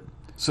orbit.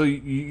 So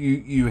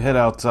you head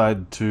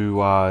outside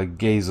to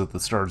gaze at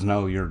the stars.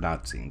 No, you're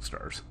not seeing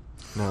stars.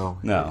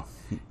 No.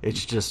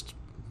 It's just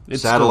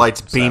It's satellites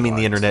still beaming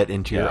the satellites. internet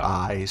into your Yeah.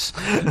 eyes.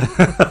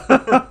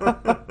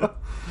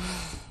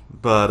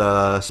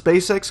 But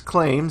SpaceX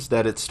claims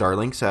that its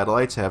Starlink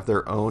satellites have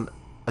their own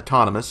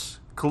autonomous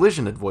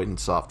collision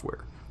avoidance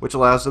software, which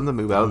allows them to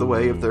move out of the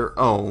way of their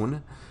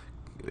own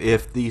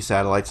if the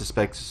satellite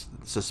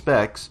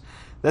suspects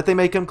that they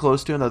may come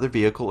close to another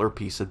vehicle or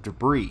piece of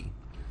debris.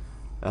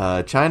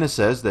 China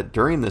says that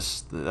during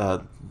this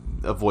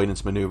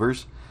avoidance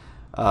maneuvers,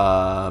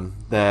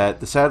 that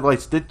the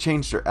satellites did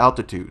change their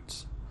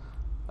altitudes,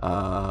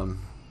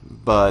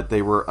 but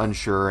they were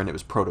unsure, and it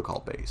was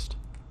protocol-based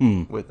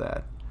with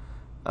that.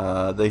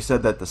 They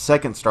said that the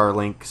second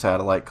Starlink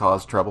satellite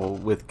caused trouble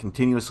with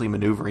continuously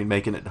maneuvering,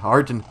 making it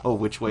hard to know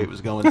which way it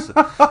was going. So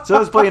it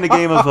was playing a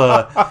game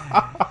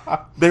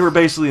of... they were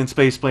basically in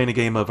space playing a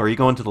game of, are you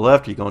going to the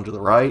left, are you going to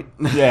the right?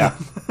 Yeah.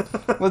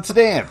 Let's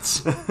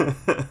dance.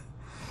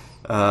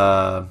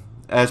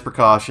 As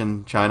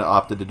precaution, China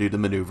opted to do the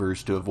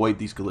maneuvers to avoid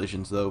these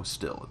collisions, though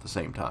still at the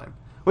same time.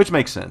 Which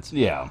makes sense.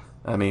 Yeah.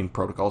 I mean,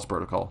 protocol's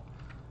protocol.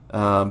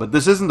 But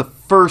this isn't the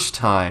first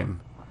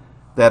time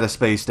that a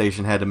space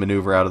station had to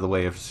maneuver out of the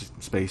way of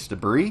space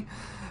debris.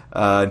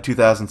 In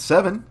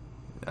 2007,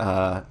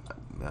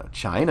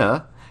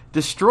 China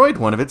destroyed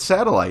one of its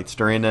satellites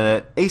during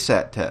an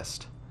ASAT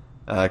test,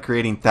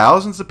 creating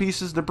thousands of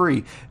pieces of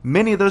debris.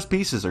 Many of those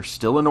pieces are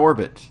still in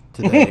orbit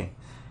today.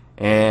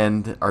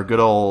 And our good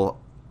old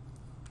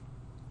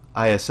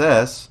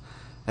ISS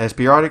has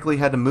periodically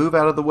had to move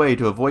out of the way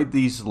to avoid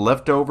these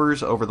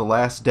leftovers over the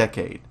last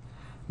decade.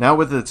 Now,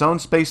 with its own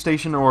space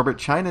station in orbit,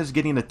 China is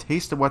getting a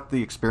taste of what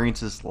the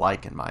experience is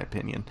like, in my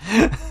opinion.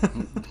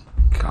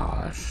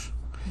 Gosh.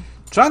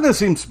 China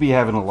seems to be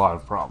having a lot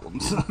of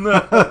problems.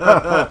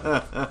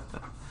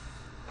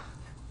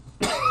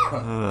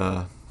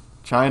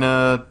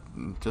 China,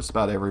 just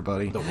about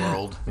everybody. The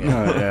world.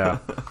 Yeah.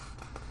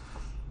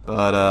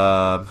 But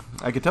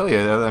I could tell you,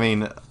 I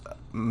mean,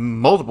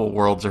 multiple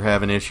worlds are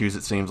having issues,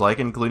 it seems like,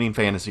 including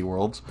fantasy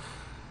worlds.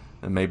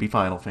 And maybe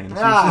Final Fantasy.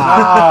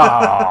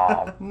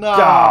 Oh,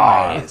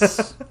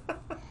 Nice.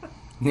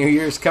 New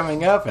Year's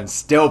coming up and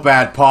still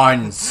bad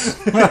puns.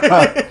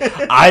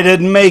 I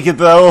didn't make it,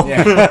 though.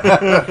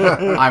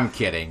 Yeah. I'm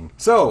kidding.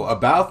 So,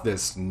 about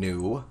this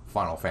new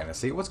Final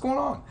Fantasy, what's going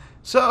on?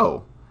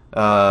 So,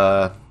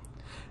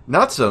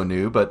 not so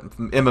new, but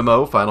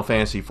MMO Final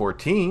Fantasy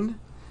XIV,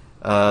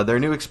 their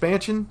new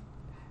expansion,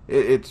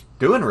 it's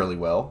doing really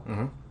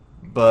well,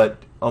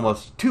 but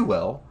almost too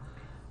well.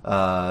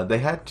 They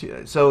had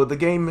to. So the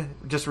game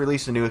just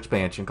released a new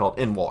expansion called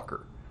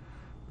Endwalker.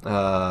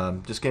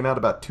 Just came out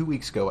about 2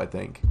 weeks ago, I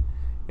think,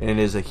 and it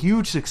is a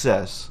huge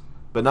success,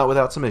 but not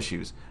without some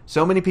issues.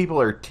 So many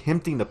people are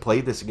attempting to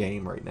play this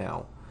game right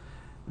now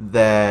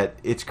that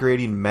it's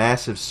creating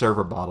massive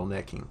server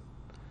bottlenecking.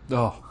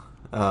 Oh.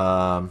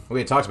 We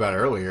had talked about it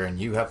earlier, and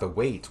you have to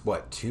wait,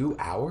 2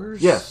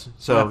 hours? Yes.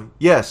 So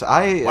yes,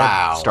 I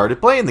Wow.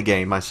 started playing the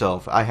game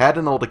myself. I had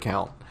an old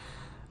account.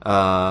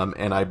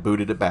 And I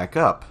booted it back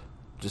up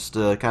just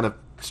to kind of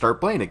start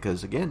playing it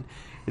because, again,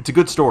 it's a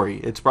good story.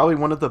 It's probably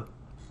one of the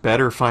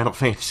better Final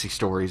Fantasy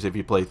stories if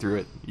you play through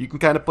it. You can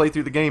kind of play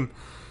through the game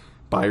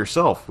by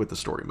yourself with the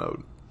story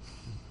mode,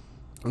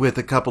 with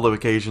a couple of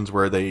occasions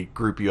where they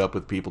group you up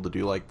with people to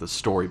do, like, the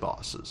story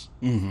bosses,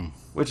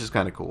 which is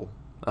kind of cool.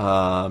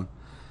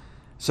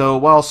 So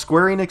while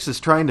Square Enix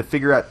is trying to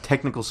figure out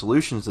technical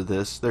solutions to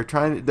this,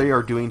 they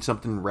are doing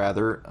something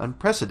rather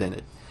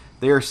unprecedented.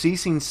 They are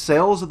ceasing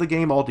sales of the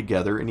game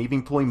altogether and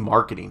even pulling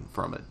marketing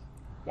from it.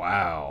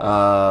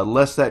 Wow.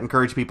 Lest that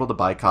encourage people to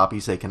buy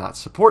copies they cannot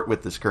support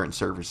with this current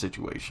server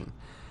situation.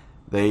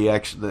 They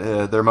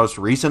actually, their most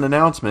recent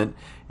announcement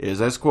is,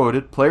 as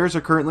quoted, players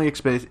are currently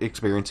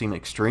experiencing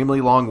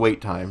extremely long wait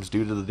times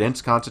due to the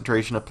dense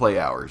concentration of play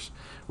hours,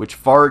 which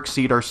far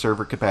exceed our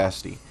server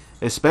capacity,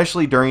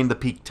 especially during the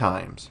peak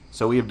times.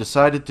 So we have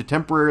decided to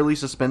temporarily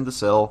suspend the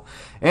sale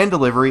and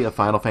delivery of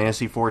Final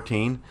Fantasy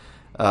XIV,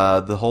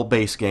 the whole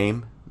base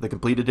game, the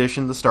complete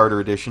edition, the starter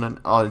edition, and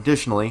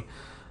additionally,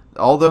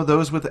 Although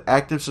those with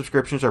active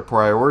subscriptions are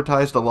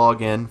prioritized to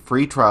log in,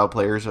 free trial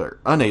players are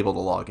unable to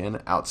log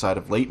in outside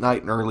of late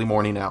night and early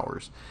morning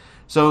hours.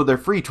 So their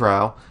free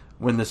trial,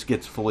 when this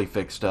gets fully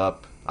fixed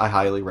up, I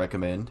highly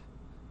recommend,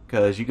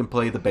 because you can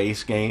play the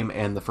base game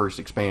and the first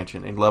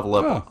expansion and level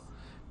up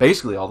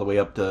basically all the way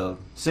up to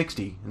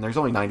 60, and there's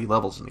only 90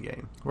 levels in the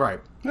game. Right.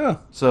 Yeah.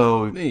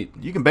 So Neat.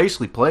 you can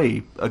basically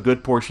play a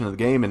good portion of the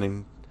game, and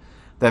then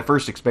that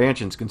first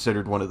expansion is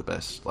considered one of the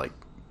best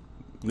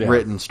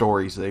written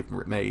stories they've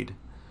made.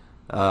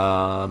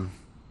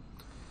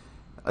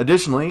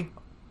 Additionally,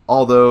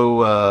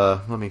 although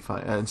let me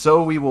find, and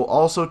so we will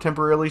also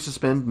temporarily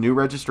suspend new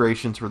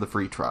registrations for the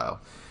free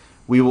trial.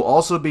 We will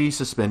also be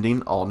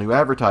suspending all new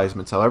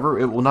advertisements. However,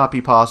 it will not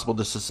be possible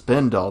to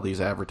suspend all these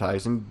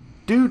advertising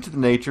due to the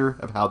nature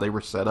of how they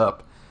were set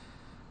up.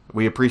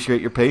 We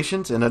appreciate your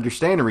patience and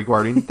understanding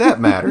regarding that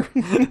matter.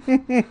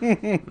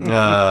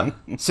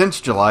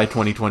 Since July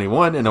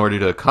 2021, in order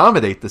to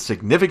accommodate the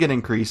significant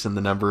increase in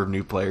the number of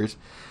new players,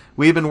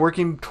 we have been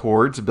working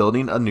towards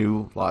building a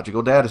new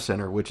logical data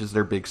center, which is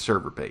their big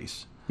server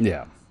base,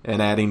 Yeah.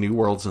 and adding new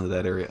worlds into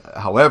that area.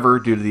 However,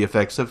 due to the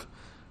effects of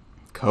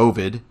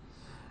COVID,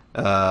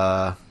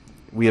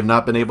 we have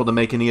not been able to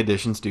make any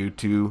additions due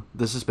to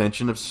the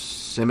suspension of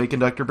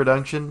semiconductor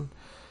production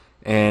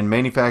and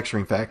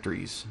manufacturing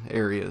factories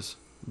areas,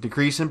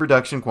 decrease in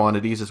production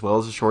quantities, as well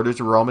as a shortage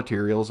of raw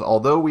materials.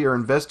 Although we are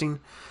investing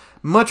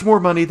much more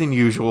money than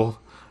usual,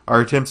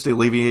 our attempts to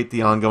alleviate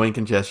the ongoing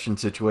congestion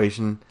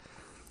situation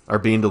are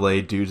being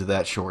delayed due to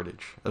that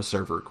shortage of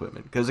server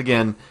equipment. Because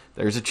again,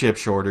 there's a chip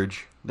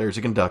shortage, there's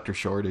a conductor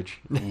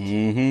shortage.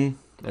 Mm-hmm.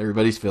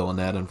 Everybody's feeling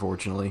that,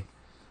 unfortunately.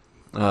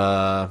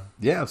 Yeah,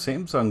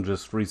 Samsung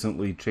just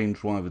recently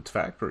changed one of its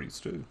factories,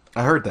 too.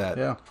 I heard that.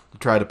 Yeah. To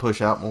try to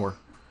push out more.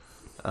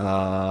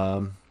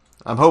 I'm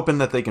hoping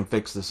that they can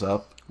fix this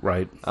up.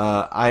 Right.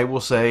 I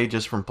will say,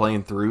 just from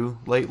playing through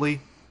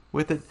lately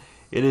with it,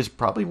 it is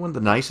probably one of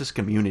the nicest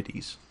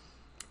communities.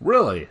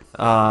 Really?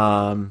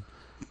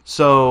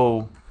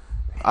 So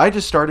I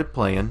just started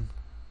playing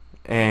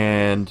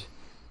and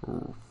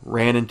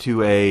ran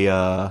into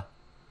a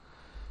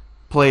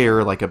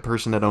player, like a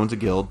person that owns a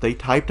guild. They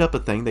typed up a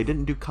thing. They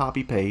didn't do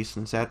copy paste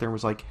and sat there and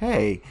was like,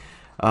 "Hey,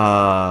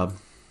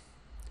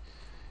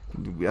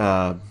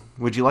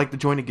 would you like to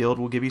join a guild?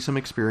 We'll give you some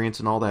experience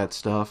and all that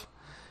stuff,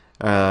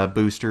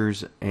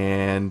 boosters."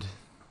 And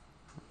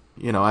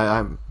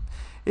I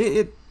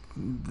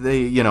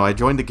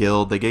joined the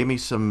guild. They gave me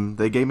some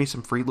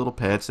free little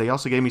pets. They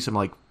also gave me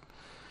some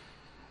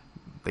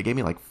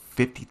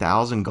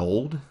 50,000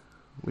 gold,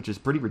 which is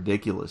pretty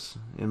ridiculous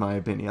in my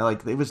opinion.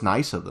 It was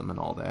nice of them and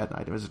all that.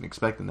 I wasn't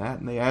expecting that.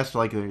 And they asked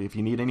if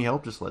you need any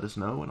help, just let us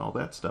know and all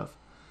that stuff.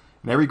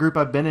 And every group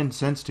I've been in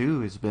since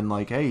too has been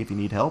like, "Hey, if you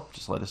need help,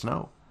 just let us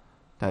know,"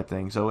 type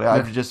thing. So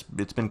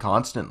it's been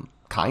constant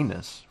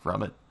kindness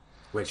from it.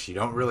 Which you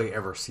don't really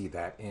ever see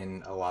that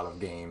in a lot of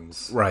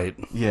games. Right.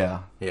 Yeah.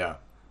 Yeah.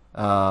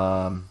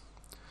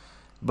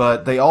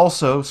 But they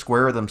also,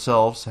 Square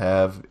themselves,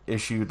 have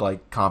issued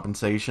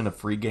compensation of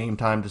free game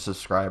time to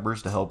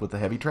subscribers to help with the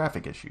heavy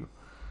traffic issue.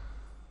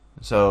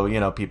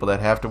 So, people that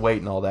have to wait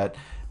and all that,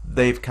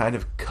 they've kind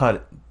of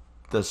cut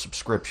the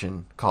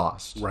subscription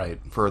cost. Right.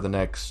 For the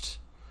next,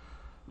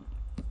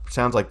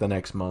 sounds like the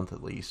next month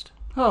at least.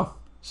 Oh.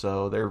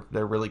 So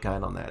they're really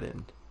kind on that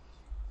end.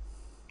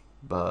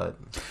 But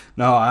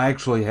no, I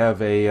actually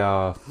have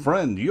a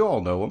friend. You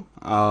all know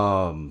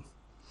him.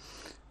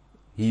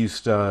 He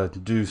used to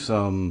do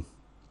some,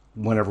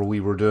 whenever we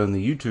were doing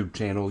the YouTube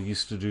channel, he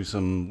used to do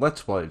some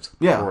Let's Plays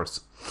for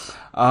us.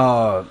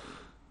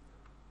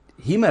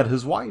 He met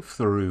his wife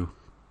through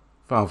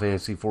Final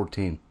Fantasy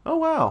XIV. Oh,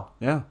 wow.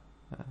 Yeah.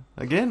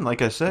 Again,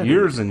 like I said,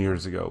 years and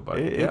years ago. But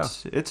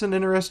it's an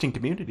interesting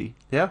community.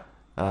 Yeah.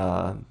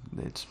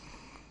 It's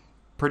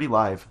pretty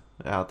live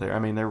out there. I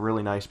mean, they're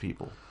really nice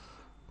people.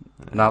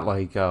 Not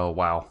like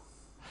WoW.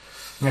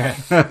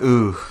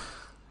 Ooh.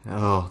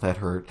 Oh, that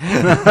hurt.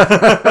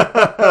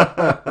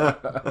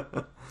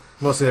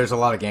 Mostly there's a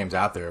lot of games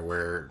out there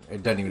where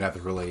it doesn't even have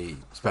to really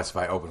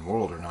specify open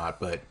world or not,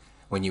 but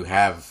when you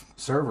have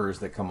servers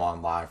that come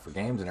on live for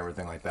games and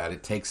everything like that,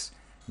 it takes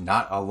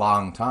not a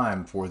long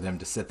time for them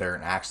to sit there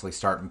and actually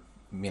start,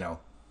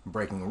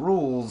 breaking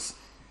rules,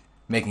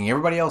 making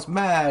everybody else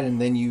mad,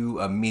 and then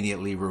you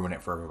immediately ruin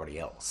it for everybody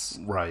else.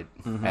 Right.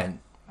 Mm-hmm. And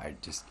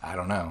I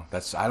don't know.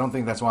 I don't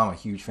think that's why I'm a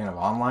huge fan of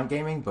online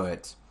gaming,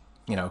 but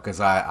because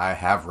I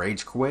have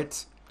rage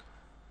quit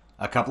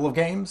a couple of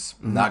games,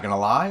 not gonna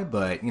lie,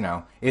 but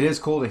it is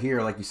cool to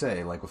hear, like you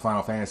say, like with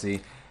Final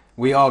Fantasy,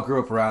 we all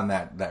grew up around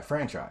that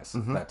franchise,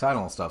 that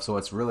title and stuff, so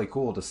it's really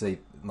cool to see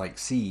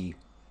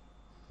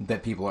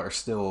that people are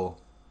still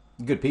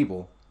good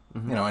people,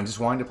 and just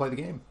wanting to play the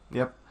game.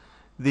 Yep.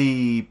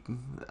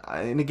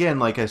 And again,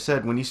 like I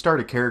said, when you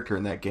start a character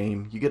in that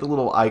game, you get a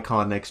little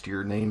icon next to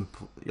your name,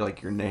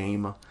 your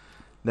name,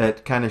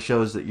 that kind of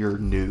shows that you're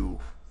new.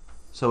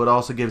 So it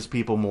also gives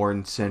people more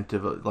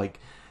incentive,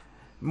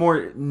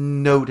 more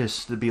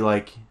notice to be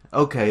like,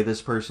 okay,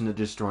 this person that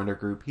just joined our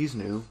group, he's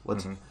new.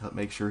 Let's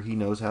make sure he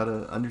knows how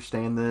to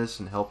understand this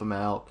and help him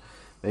out.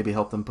 Maybe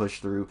help them push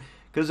through.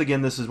 Because,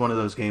 again, this is one of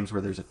those games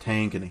where there's a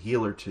tank and a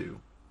heal or two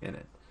in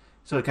it.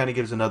 So it kind of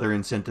gives another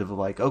incentive of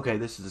like, okay,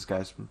 this is this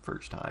guy's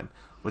first time.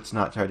 Let's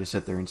not try to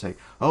sit there and say,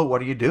 oh,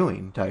 what are you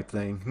doing type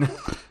thing.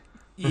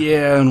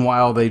 Yeah, and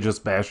while they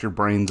just bash your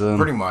brains in.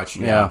 Pretty much.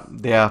 Yeah.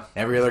 Yeah.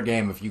 Every other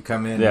game, if you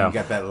come in and you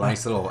got that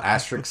nice little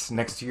asterisk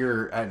next to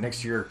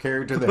your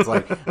character that's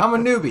like, I'm a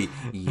newbie.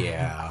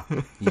 Yeah,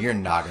 you're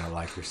not gonna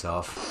like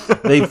yourself.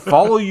 They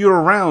follow you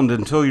around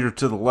until you're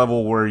to the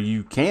level where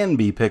you can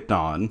be picked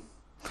on,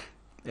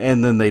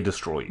 and then they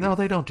destroy you. No,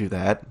 they don't do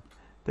that.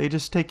 They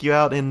just take you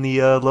out in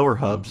the lower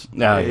hubs.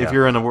 Yeah, if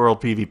you're in a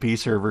world PvP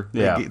server,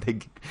 Yeah.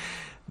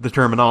 the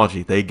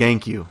terminology, they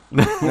gank you.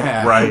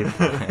 Right.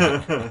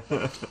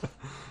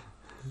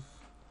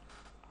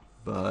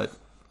 But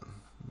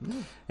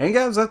And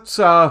guys, that's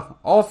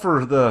all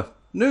for the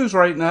news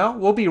right now.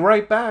 We'll be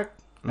right back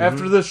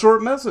after this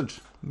short message.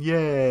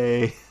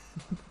 yay.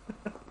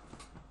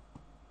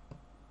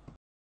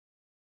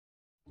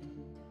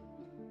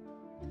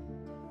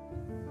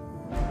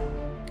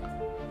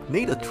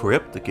 Need a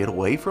trip to get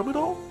away from it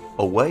all?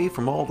 Away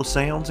from all the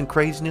sounds and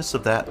craziness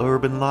of that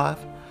urban life?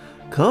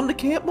 Come to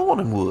Camp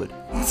Morningwood.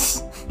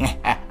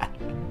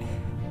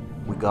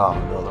 We got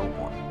another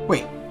one.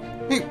 Wait.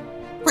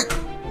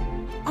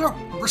 I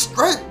don't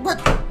restrain. What?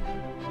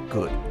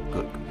 Good.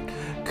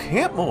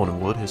 Camp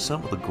Morningwood has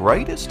some of the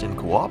greatest and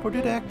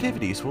cooperative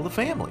activities for the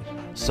family.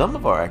 Some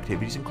of our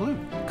activities include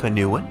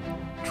canoeing,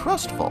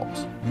 trust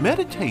falls,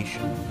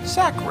 meditation,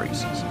 sack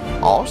races,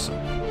 arts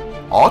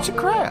and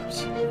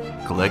crafts,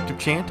 collective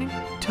chanting,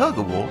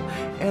 tug-of-war,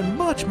 and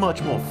much,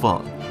 much more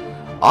fun.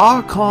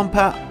 Our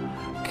campsites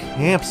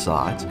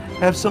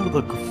have some of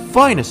the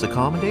finest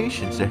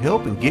accommodations to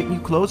help in getting you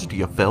closer to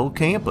your fellow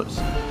campers.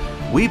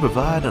 We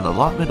provide an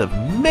allotment of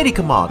many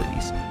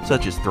commodities,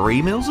 such as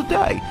 3 meals a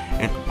day,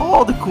 and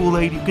all the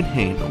Kool-Aid you can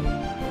handle.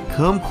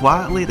 Come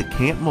quietly to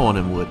Camp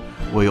Morningwood,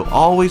 where you'll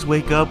always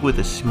wake up with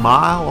a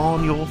smile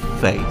on your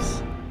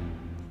face.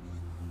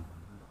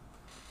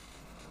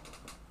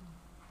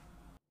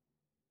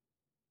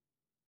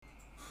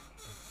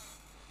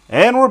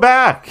 And we're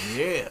back.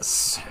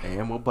 Yes.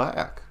 And we're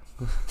back.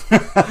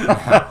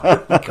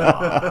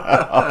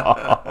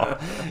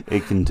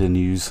 It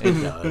continues. It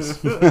does.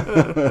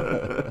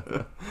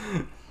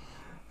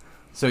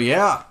 So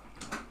yeah.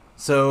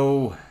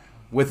 So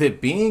with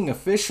it being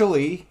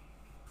officially,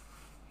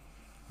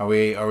 are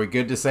we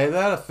good to say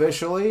that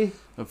officially?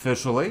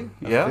 Officially.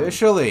 Yeah.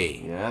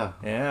 Officially. Yeah.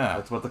 Yeah.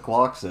 That's what the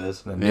clock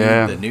says. The new,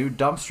 Yeah. the new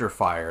dumpster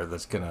fire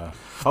that's gonna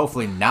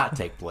hopefully not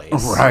take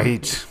place.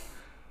 Right.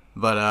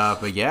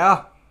 But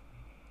yeah.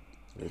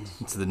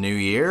 It's the new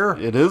year.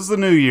 It is the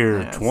new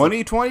year, Yeah,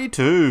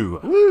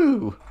 2022.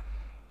 Woo!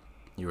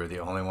 You were the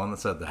only one that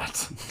said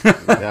that.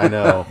 I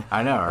know.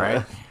 I know,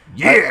 right?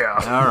 Yeah.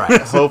 All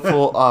right.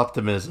 Hopeful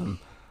optimism.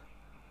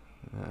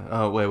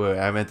 Wait.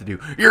 I meant to do.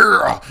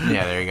 Yeah.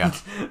 Yeah, there you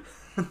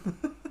go.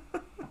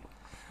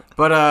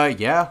 But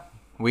yeah,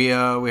 we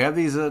have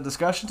these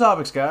discussion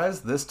topics,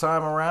 guys. This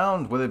time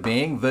around, with it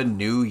being the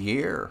new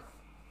year.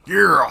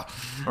 Yeah.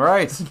 All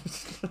right.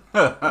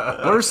 What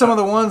are some of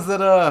the ones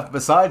that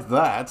besides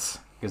that,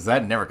 because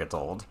that never gets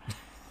old?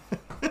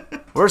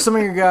 What are some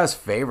of your guys'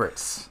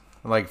 favorites,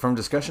 like from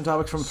discussion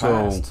topics from the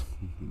So, past?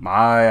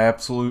 my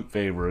absolute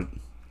favorite,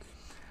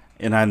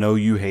 and I know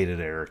you hate it,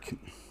 Eric,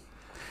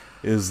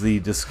 is the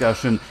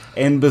discussion.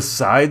 And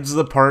besides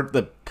the part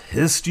that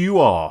pissed you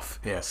off,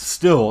 Yes.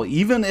 still,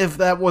 even if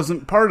that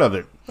wasn't part of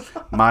it,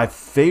 my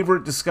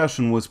favorite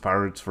discussion was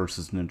Pirates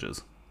versus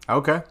Ninjas.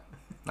 Okay.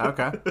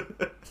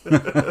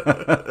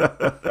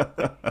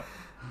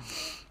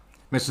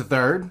 Mr.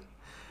 Third.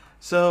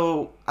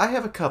 So I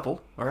have a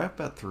couple, or I have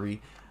about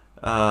 3.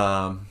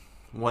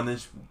 One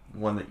is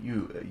one that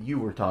you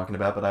were talking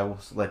about, but I will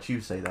let you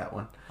say that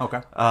one.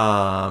 Okay.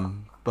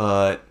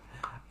 But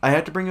I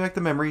have to bring back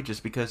the memory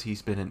just because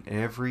he's been in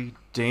every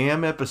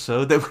damn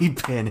episode that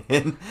we've been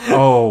in.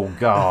 Oh,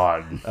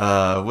 God.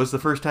 Was the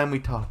first time we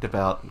talked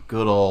about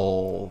good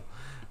old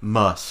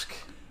Musk,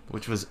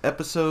 which was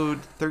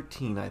episode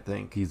 13, I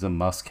think. He's a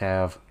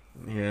must-have.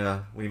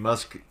 Yeah, we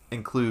must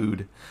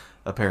include,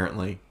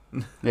 apparently.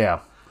 Yeah.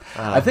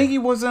 I think he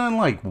was in,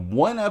 like,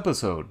 one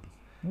episode.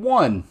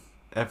 One.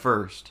 At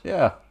first.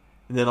 Yeah.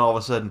 And then all of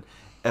a sudden,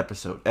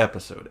 episode.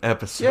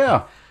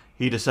 Yeah.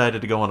 He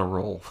decided to go on a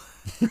roll.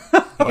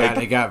 Yeah,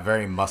 it got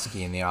very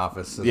musky in the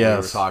office as we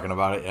were talking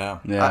about it, yeah.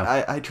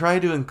 Yeah. I try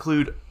to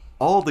include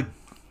all the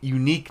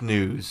unique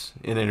news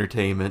in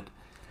entertainment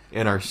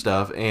in our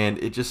stuff, and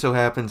it just so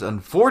happens,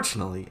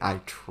 unfortunately,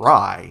 I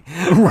try.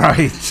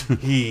 Right.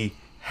 He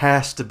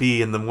has to be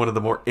in one of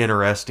the more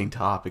interesting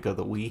topic of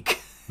the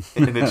week.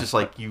 And it's just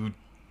like, you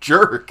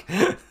jerk.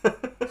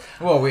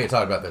 Well, we had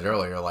talked about this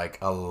earlier, like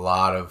a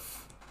lot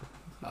of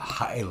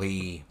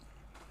highly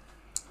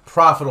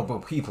profitable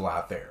people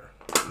out there.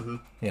 Mm-hmm.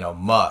 You know,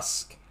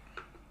 Musk.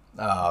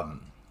 Who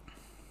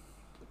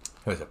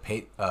is it?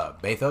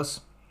 Bezos?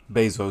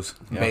 Bezos.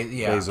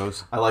 Yeah.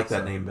 Bezos. I like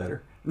that name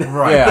better.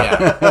 Right. Yeah.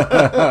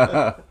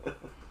 Yeah.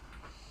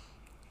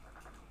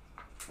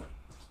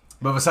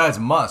 But besides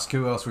Musk,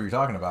 who else were you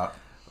talking about?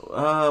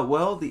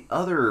 Well, the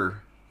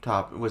other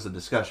topic was a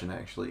discussion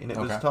actually, and it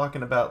was Okay.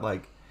 talking about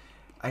like,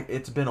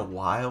 it's been a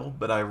while,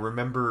 but I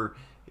remember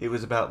it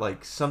was about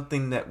like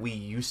something that we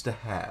used to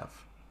have.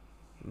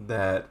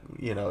 That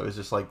it was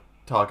just like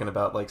talking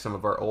about like some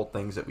of our old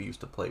things that we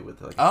used to play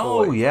with. Like a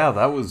Oh toy. yeah,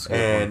 that was a good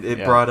And one. it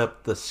Yeah. brought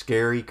up the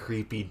scary,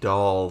 creepy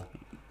doll.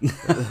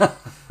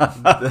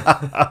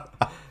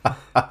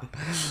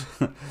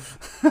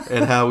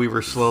 And how we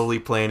were slowly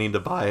planning to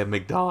buy a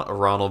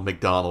Ronald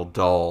McDonald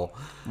doll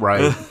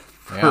right.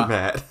 for Yeah.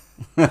 Matt.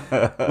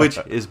 Which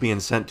is being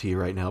sent to you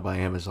right now by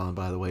Amazon,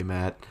 by the way,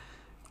 Matt.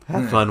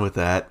 Have fun with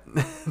that.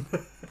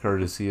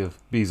 Courtesy of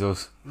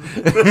Bezos.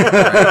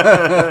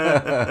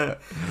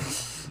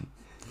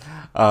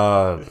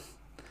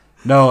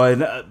 No,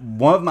 and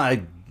one of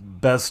my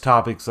best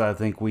topics I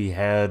think we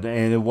had,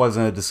 and it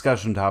wasn't a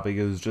discussion topic,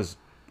 it was just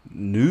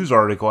news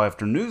article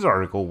after news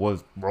article,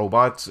 was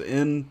robots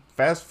in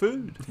fast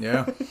food.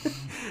 Yeah.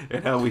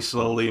 And how we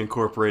slowly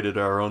incorporated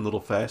our own little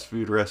fast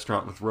food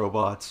restaurant with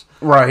robots.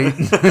 Right.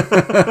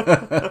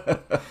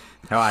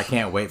 Hell, I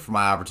can't wait for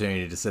my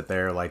opportunity to sit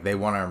there. Like, they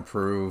want to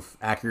improve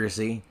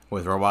accuracy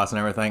with robots and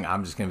everything.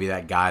 I'm just going to be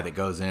that guy that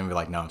goes in and be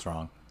like, no, it's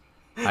wrong.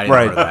 I didn't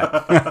Right. order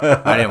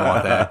that. I didn't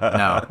want that.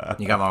 No,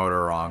 you got my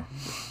order wrong.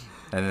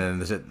 And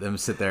then them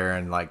sit there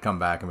and, like, come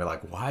back and be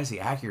like, why is he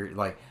accurate?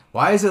 Like,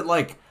 why is it,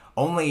 like,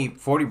 only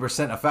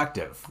 40%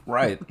 effective?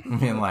 Right. I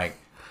mean, like,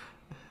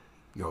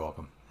 you're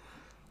welcome.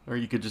 Or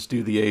you could just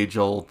do the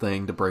age-old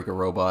thing to break a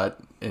robot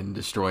and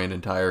destroy an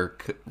entire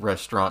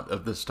restaurant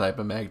of this type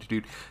of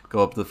magnitude.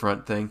 Go up to the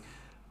front thing.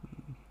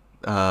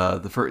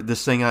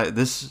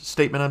 This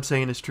statement I'm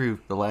saying is true.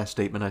 The last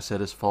statement I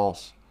said is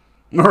false.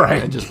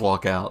 Right. And just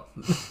walk out.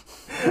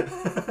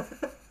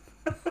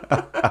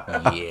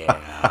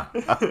 Yeah.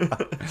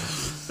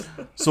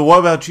 So what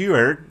about you,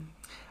 Eric?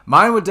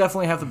 Mine would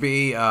definitely have to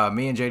be,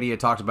 me and JD had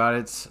talked about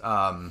it.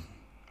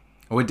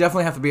 It would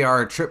definitely have to be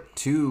our trip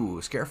to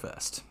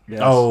Scarefest. Yes.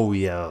 Oh,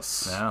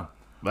 yes. Yeah.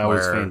 That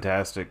was Where-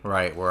 fantastic.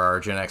 Right, where our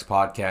Gen X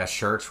podcast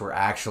shirts were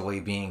actually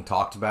being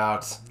talked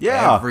about.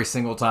 Yeah. Every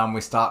single time we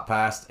stopped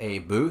past a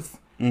booth.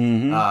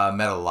 Mm-hmm.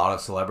 Met a lot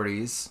of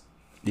celebrities.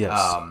 Yes.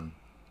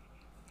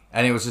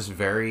 And it was just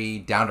very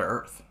down to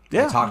earth.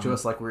 Yeah. They talked to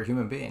us like we were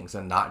human beings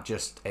and not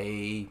just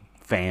a...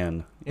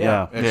 Fan.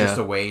 Yeah. It's Yeah. just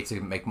a way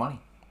to make money.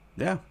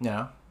 Yeah. You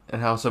know?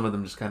 And how some of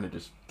them just kind of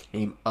just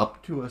came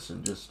up to us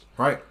and just...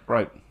 Right.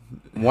 Right.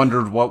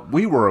 Wondered what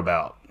we were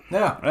about.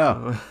 Yeah.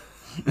 Yeah.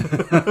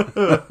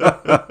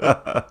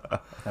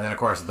 And then, of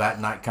course, that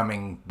night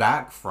coming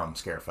back from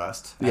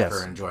Scarefest, Yes.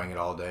 after enjoying it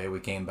all day, we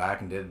came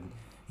back and did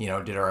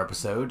our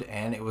episode,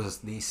 and it was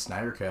the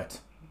Snyder Cut.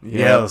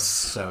 Yes.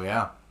 So,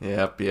 yeah.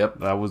 Yep.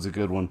 That was a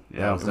good one.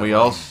 Yeah. was And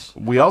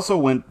we also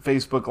went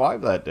Facebook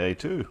Live that day,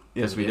 too.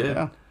 Yes, we did.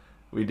 Yeah.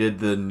 We did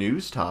the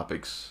news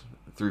topics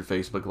through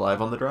Facebook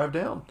Live on the drive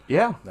down.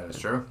 Yeah. That is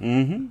true.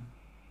 Mm-hmm.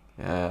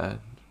 Again,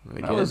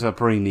 That was a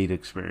pretty neat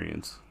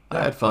experience.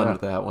 I had fun Yeah.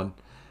 with that one.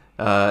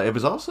 It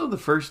was also the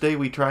first day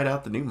we tried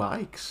out the new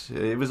mics.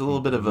 It was a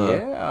little bit of a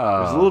it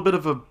was a little bit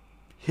of a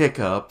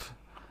hiccup,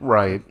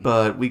 Right.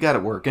 but we got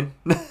it working.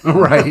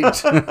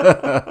 Right.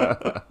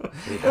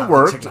 It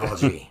worked.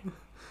 Technology.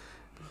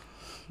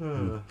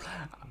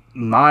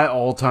 My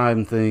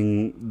all-time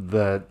thing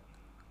that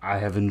I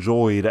have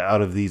enjoyed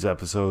out of these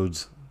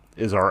episodes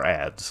is our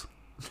ads.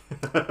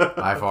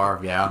 By far,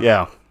 yeah.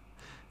 Yeah.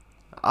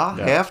 I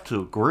Yeah. have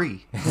to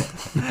agree.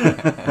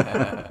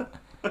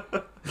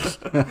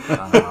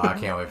 I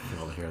can't wait for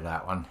people to hear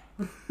that one.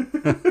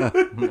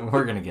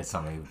 We're going to get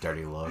so many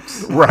dirty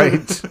looks.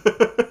 Right.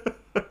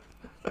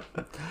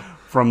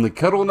 From the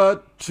Kettle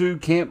Nut to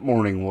Camp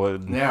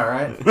Morningwood. Yeah,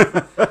 right?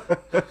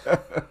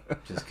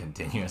 Just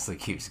continuously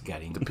keeps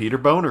gutting. Peter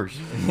Boners,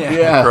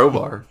 Yeah.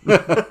 Crowbar.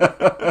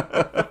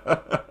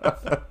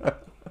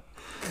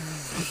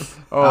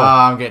 Oh,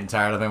 I'm getting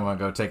tired. I think I'm going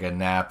to go take a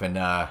nap in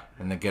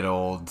the good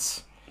old...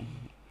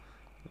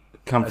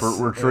 Comfort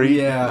retreat.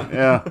 Yeah.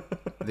 Yeah.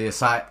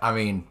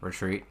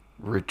 Retreat.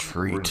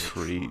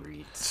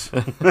 Retreat.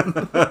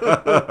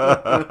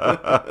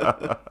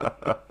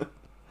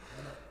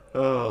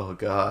 Oh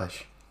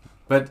gosh.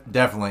 But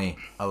definitely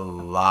a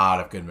lot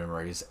of good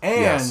memories. And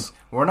Yes.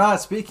 we're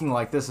not speaking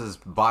like this is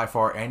by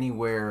far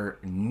anywhere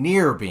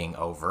near being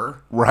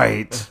over.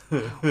 Right.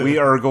 We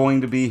are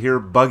going to be here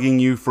bugging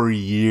you for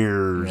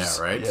years.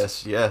 Yeah,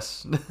 right?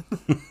 Yes.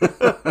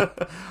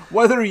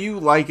 Whether you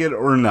like it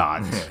or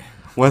not.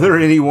 Whether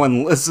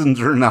anyone listens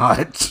or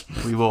not.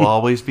 We will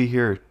always be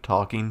here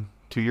talking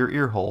to your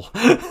ear hole.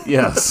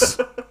 Yes.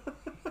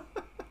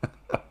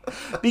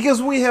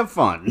 Because we have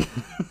fun.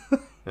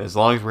 As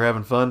long as we're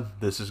having fun,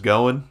 this is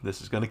going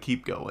to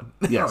keep going.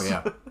 Yes.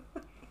 Oh,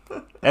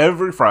 yeah.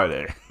 Every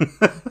Friday.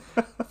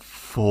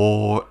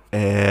 Forever.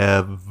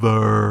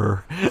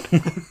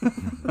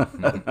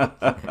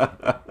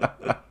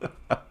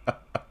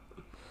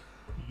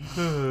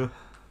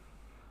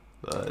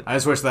 I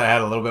just wish that I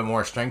had a little bit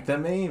more strength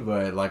in me.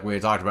 But like we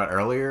had talked about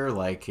earlier,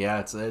 like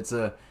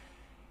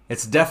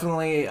it's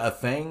definitely a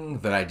thing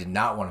that I did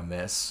not want to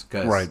miss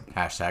because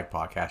hashtag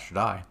podcast or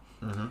die.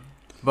 Mm-hmm.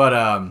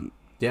 But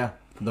yeah,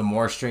 the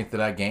more strength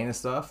that I gain and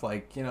stuff,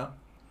 like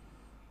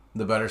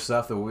the better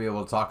stuff that we'll be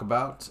able to talk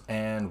about,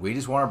 and we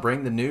just want to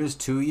bring the news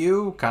to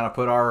you, kind of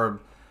put our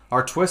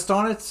twist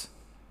on it,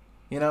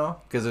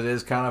 because it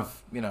is kind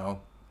of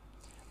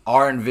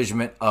our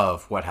envisionment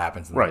of what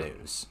happens in the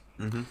news.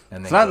 Mm-hmm.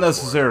 And it's not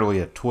necessarily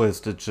a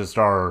twist; it's just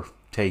our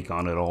take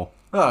on it all.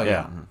 Oh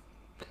yeah.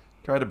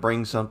 Try to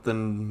bring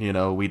something,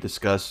 we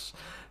discuss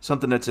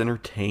something that's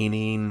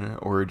entertaining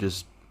or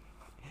just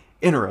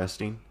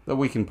interesting that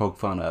we can poke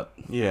fun at.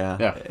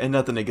 Yeah. And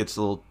nothing that gets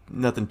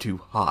nothing too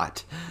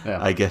hot.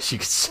 Yeah. I guess you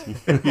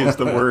could use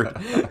the word.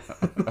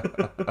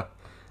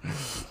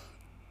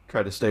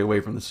 Try to stay away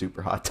from the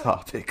super hot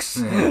topics.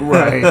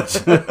 Right.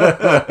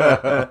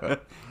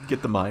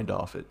 Get the mind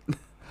off it.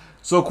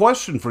 So,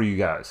 question for you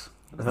guys: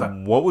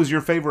 what was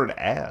your favorite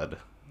ad?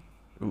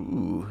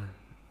 Ooh.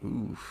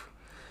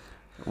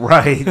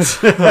 Right.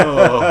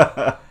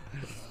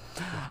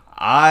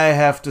 I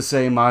have to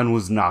say mine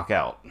was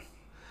Knockout.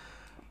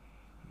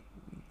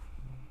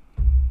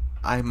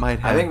 I might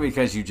have. I think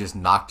because you just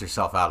knocked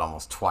yourself out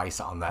almost twice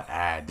on that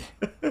ad,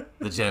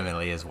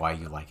 legitimately is why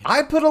you like it.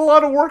 I put a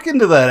lot of work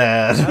into that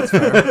ad. That's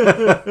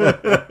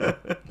fair.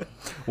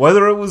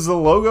 Whether it was the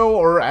logo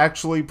or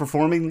actually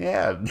performing the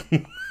ad.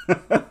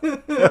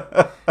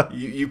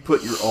 You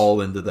put your all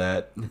into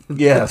that.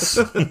 Yes.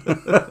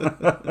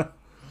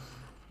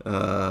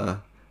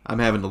 I'm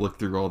having to look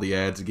through all the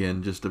ads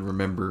again just to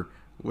remember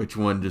which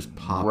one just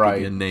popped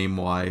again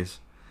name-wise.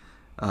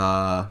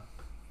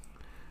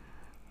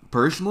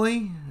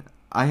 Personally,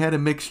 I had a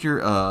mixture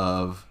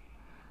of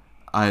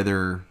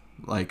either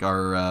like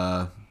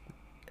our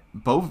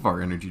both of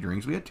our energy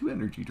drinks. We had 2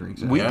 energy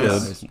drinks. We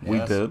Yes. did. We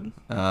did.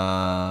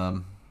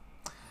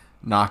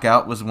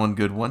 Knockout was one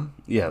good one.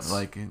 Yes.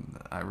 Like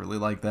I really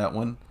like that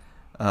one.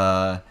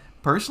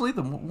 Personally,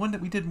 the one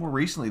that we did more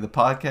recently, the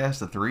podcast,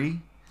 the 3.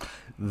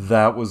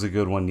 That was a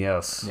good one,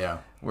 yes. Yeah.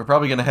 We're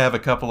probably going to have a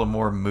couple of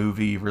more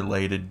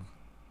movie-related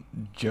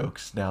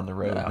jokes down the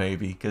road,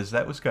 maybe, because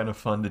that was kind of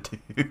fun to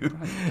do.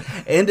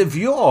 And if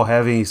you all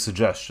have any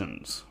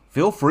suggestions,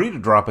 feel free to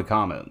drop a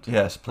comment.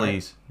 Yes,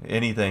 please.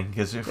 Anything,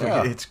 because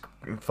it's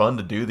fun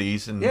to do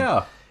these. And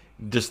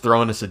just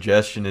throwing a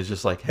suggestion is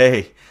just like,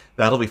 hey,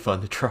 that'll be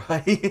fun to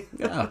try.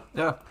 Yeah.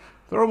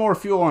 Throw more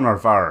fuel on our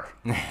fire.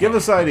 Give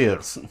us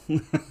ideas.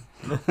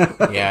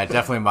 Yeah,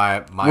 definitely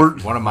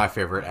one of my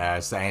favorite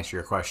ads, to answer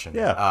your question,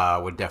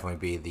 would definitely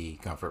be the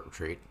Comfort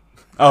Retreat.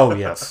 Oh,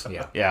 yes.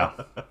 Yeah.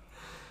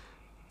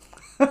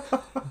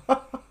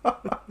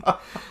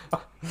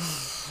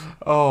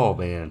 Oh,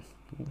 man.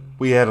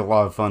 We had a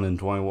lot of fun in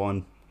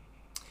 21.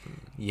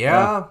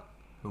 Yeah.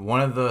 One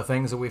of the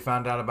things that we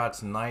found out about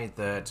tonight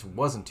that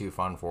wasn't too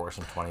fun for us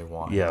in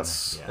 21.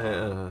 Yes.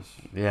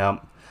 Yeah.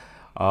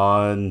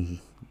 On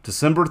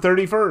December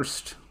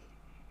 31st,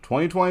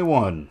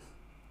 2021,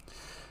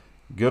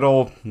 good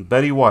old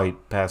Betty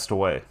White passed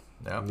away.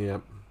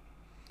 Yep.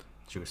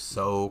 She was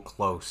so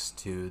close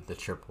to the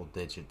triple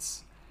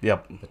digits.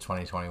 Yep. The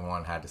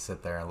 2021 had to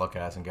sit there and look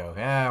at us and go,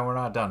 yeah, we're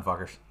not done,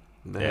 fuckers.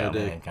 They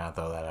And kind of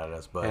throw that at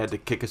us. But had to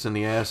kick us in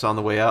the ass on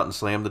the way out and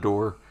slam the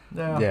door.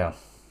 Yeah.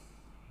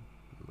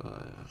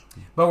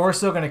 But we're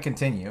still going to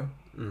continue.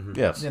 Mm-hmm.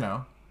 Yes.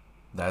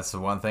 That's the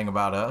one thing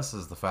about us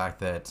is the fact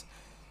that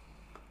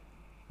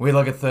we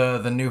look at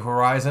the New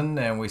Horizon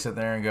and we sit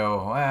there and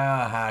go,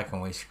 well, how can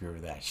we screw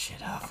that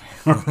shit up?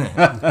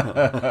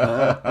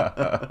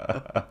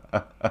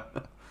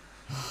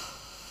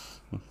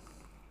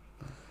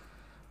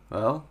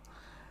 Well,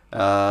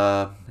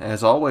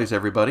 as always,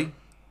 everybody,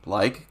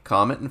 like,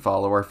 comment, and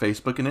follow our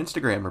Facebook and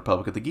Instagram,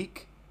 Republic of the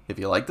Geek. If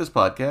you like this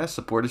podcast,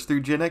 support us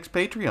through Gen X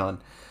Patreon.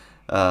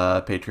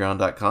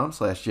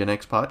 Patreon.com/Gen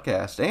X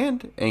Podcast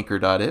and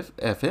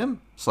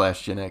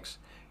Anchor.fm/Gen X.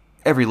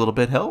 Every little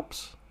bit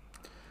helps.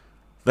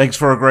 Thanks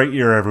for a great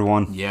year,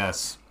 everyone.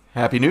 Yes.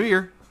 Happy New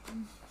Year.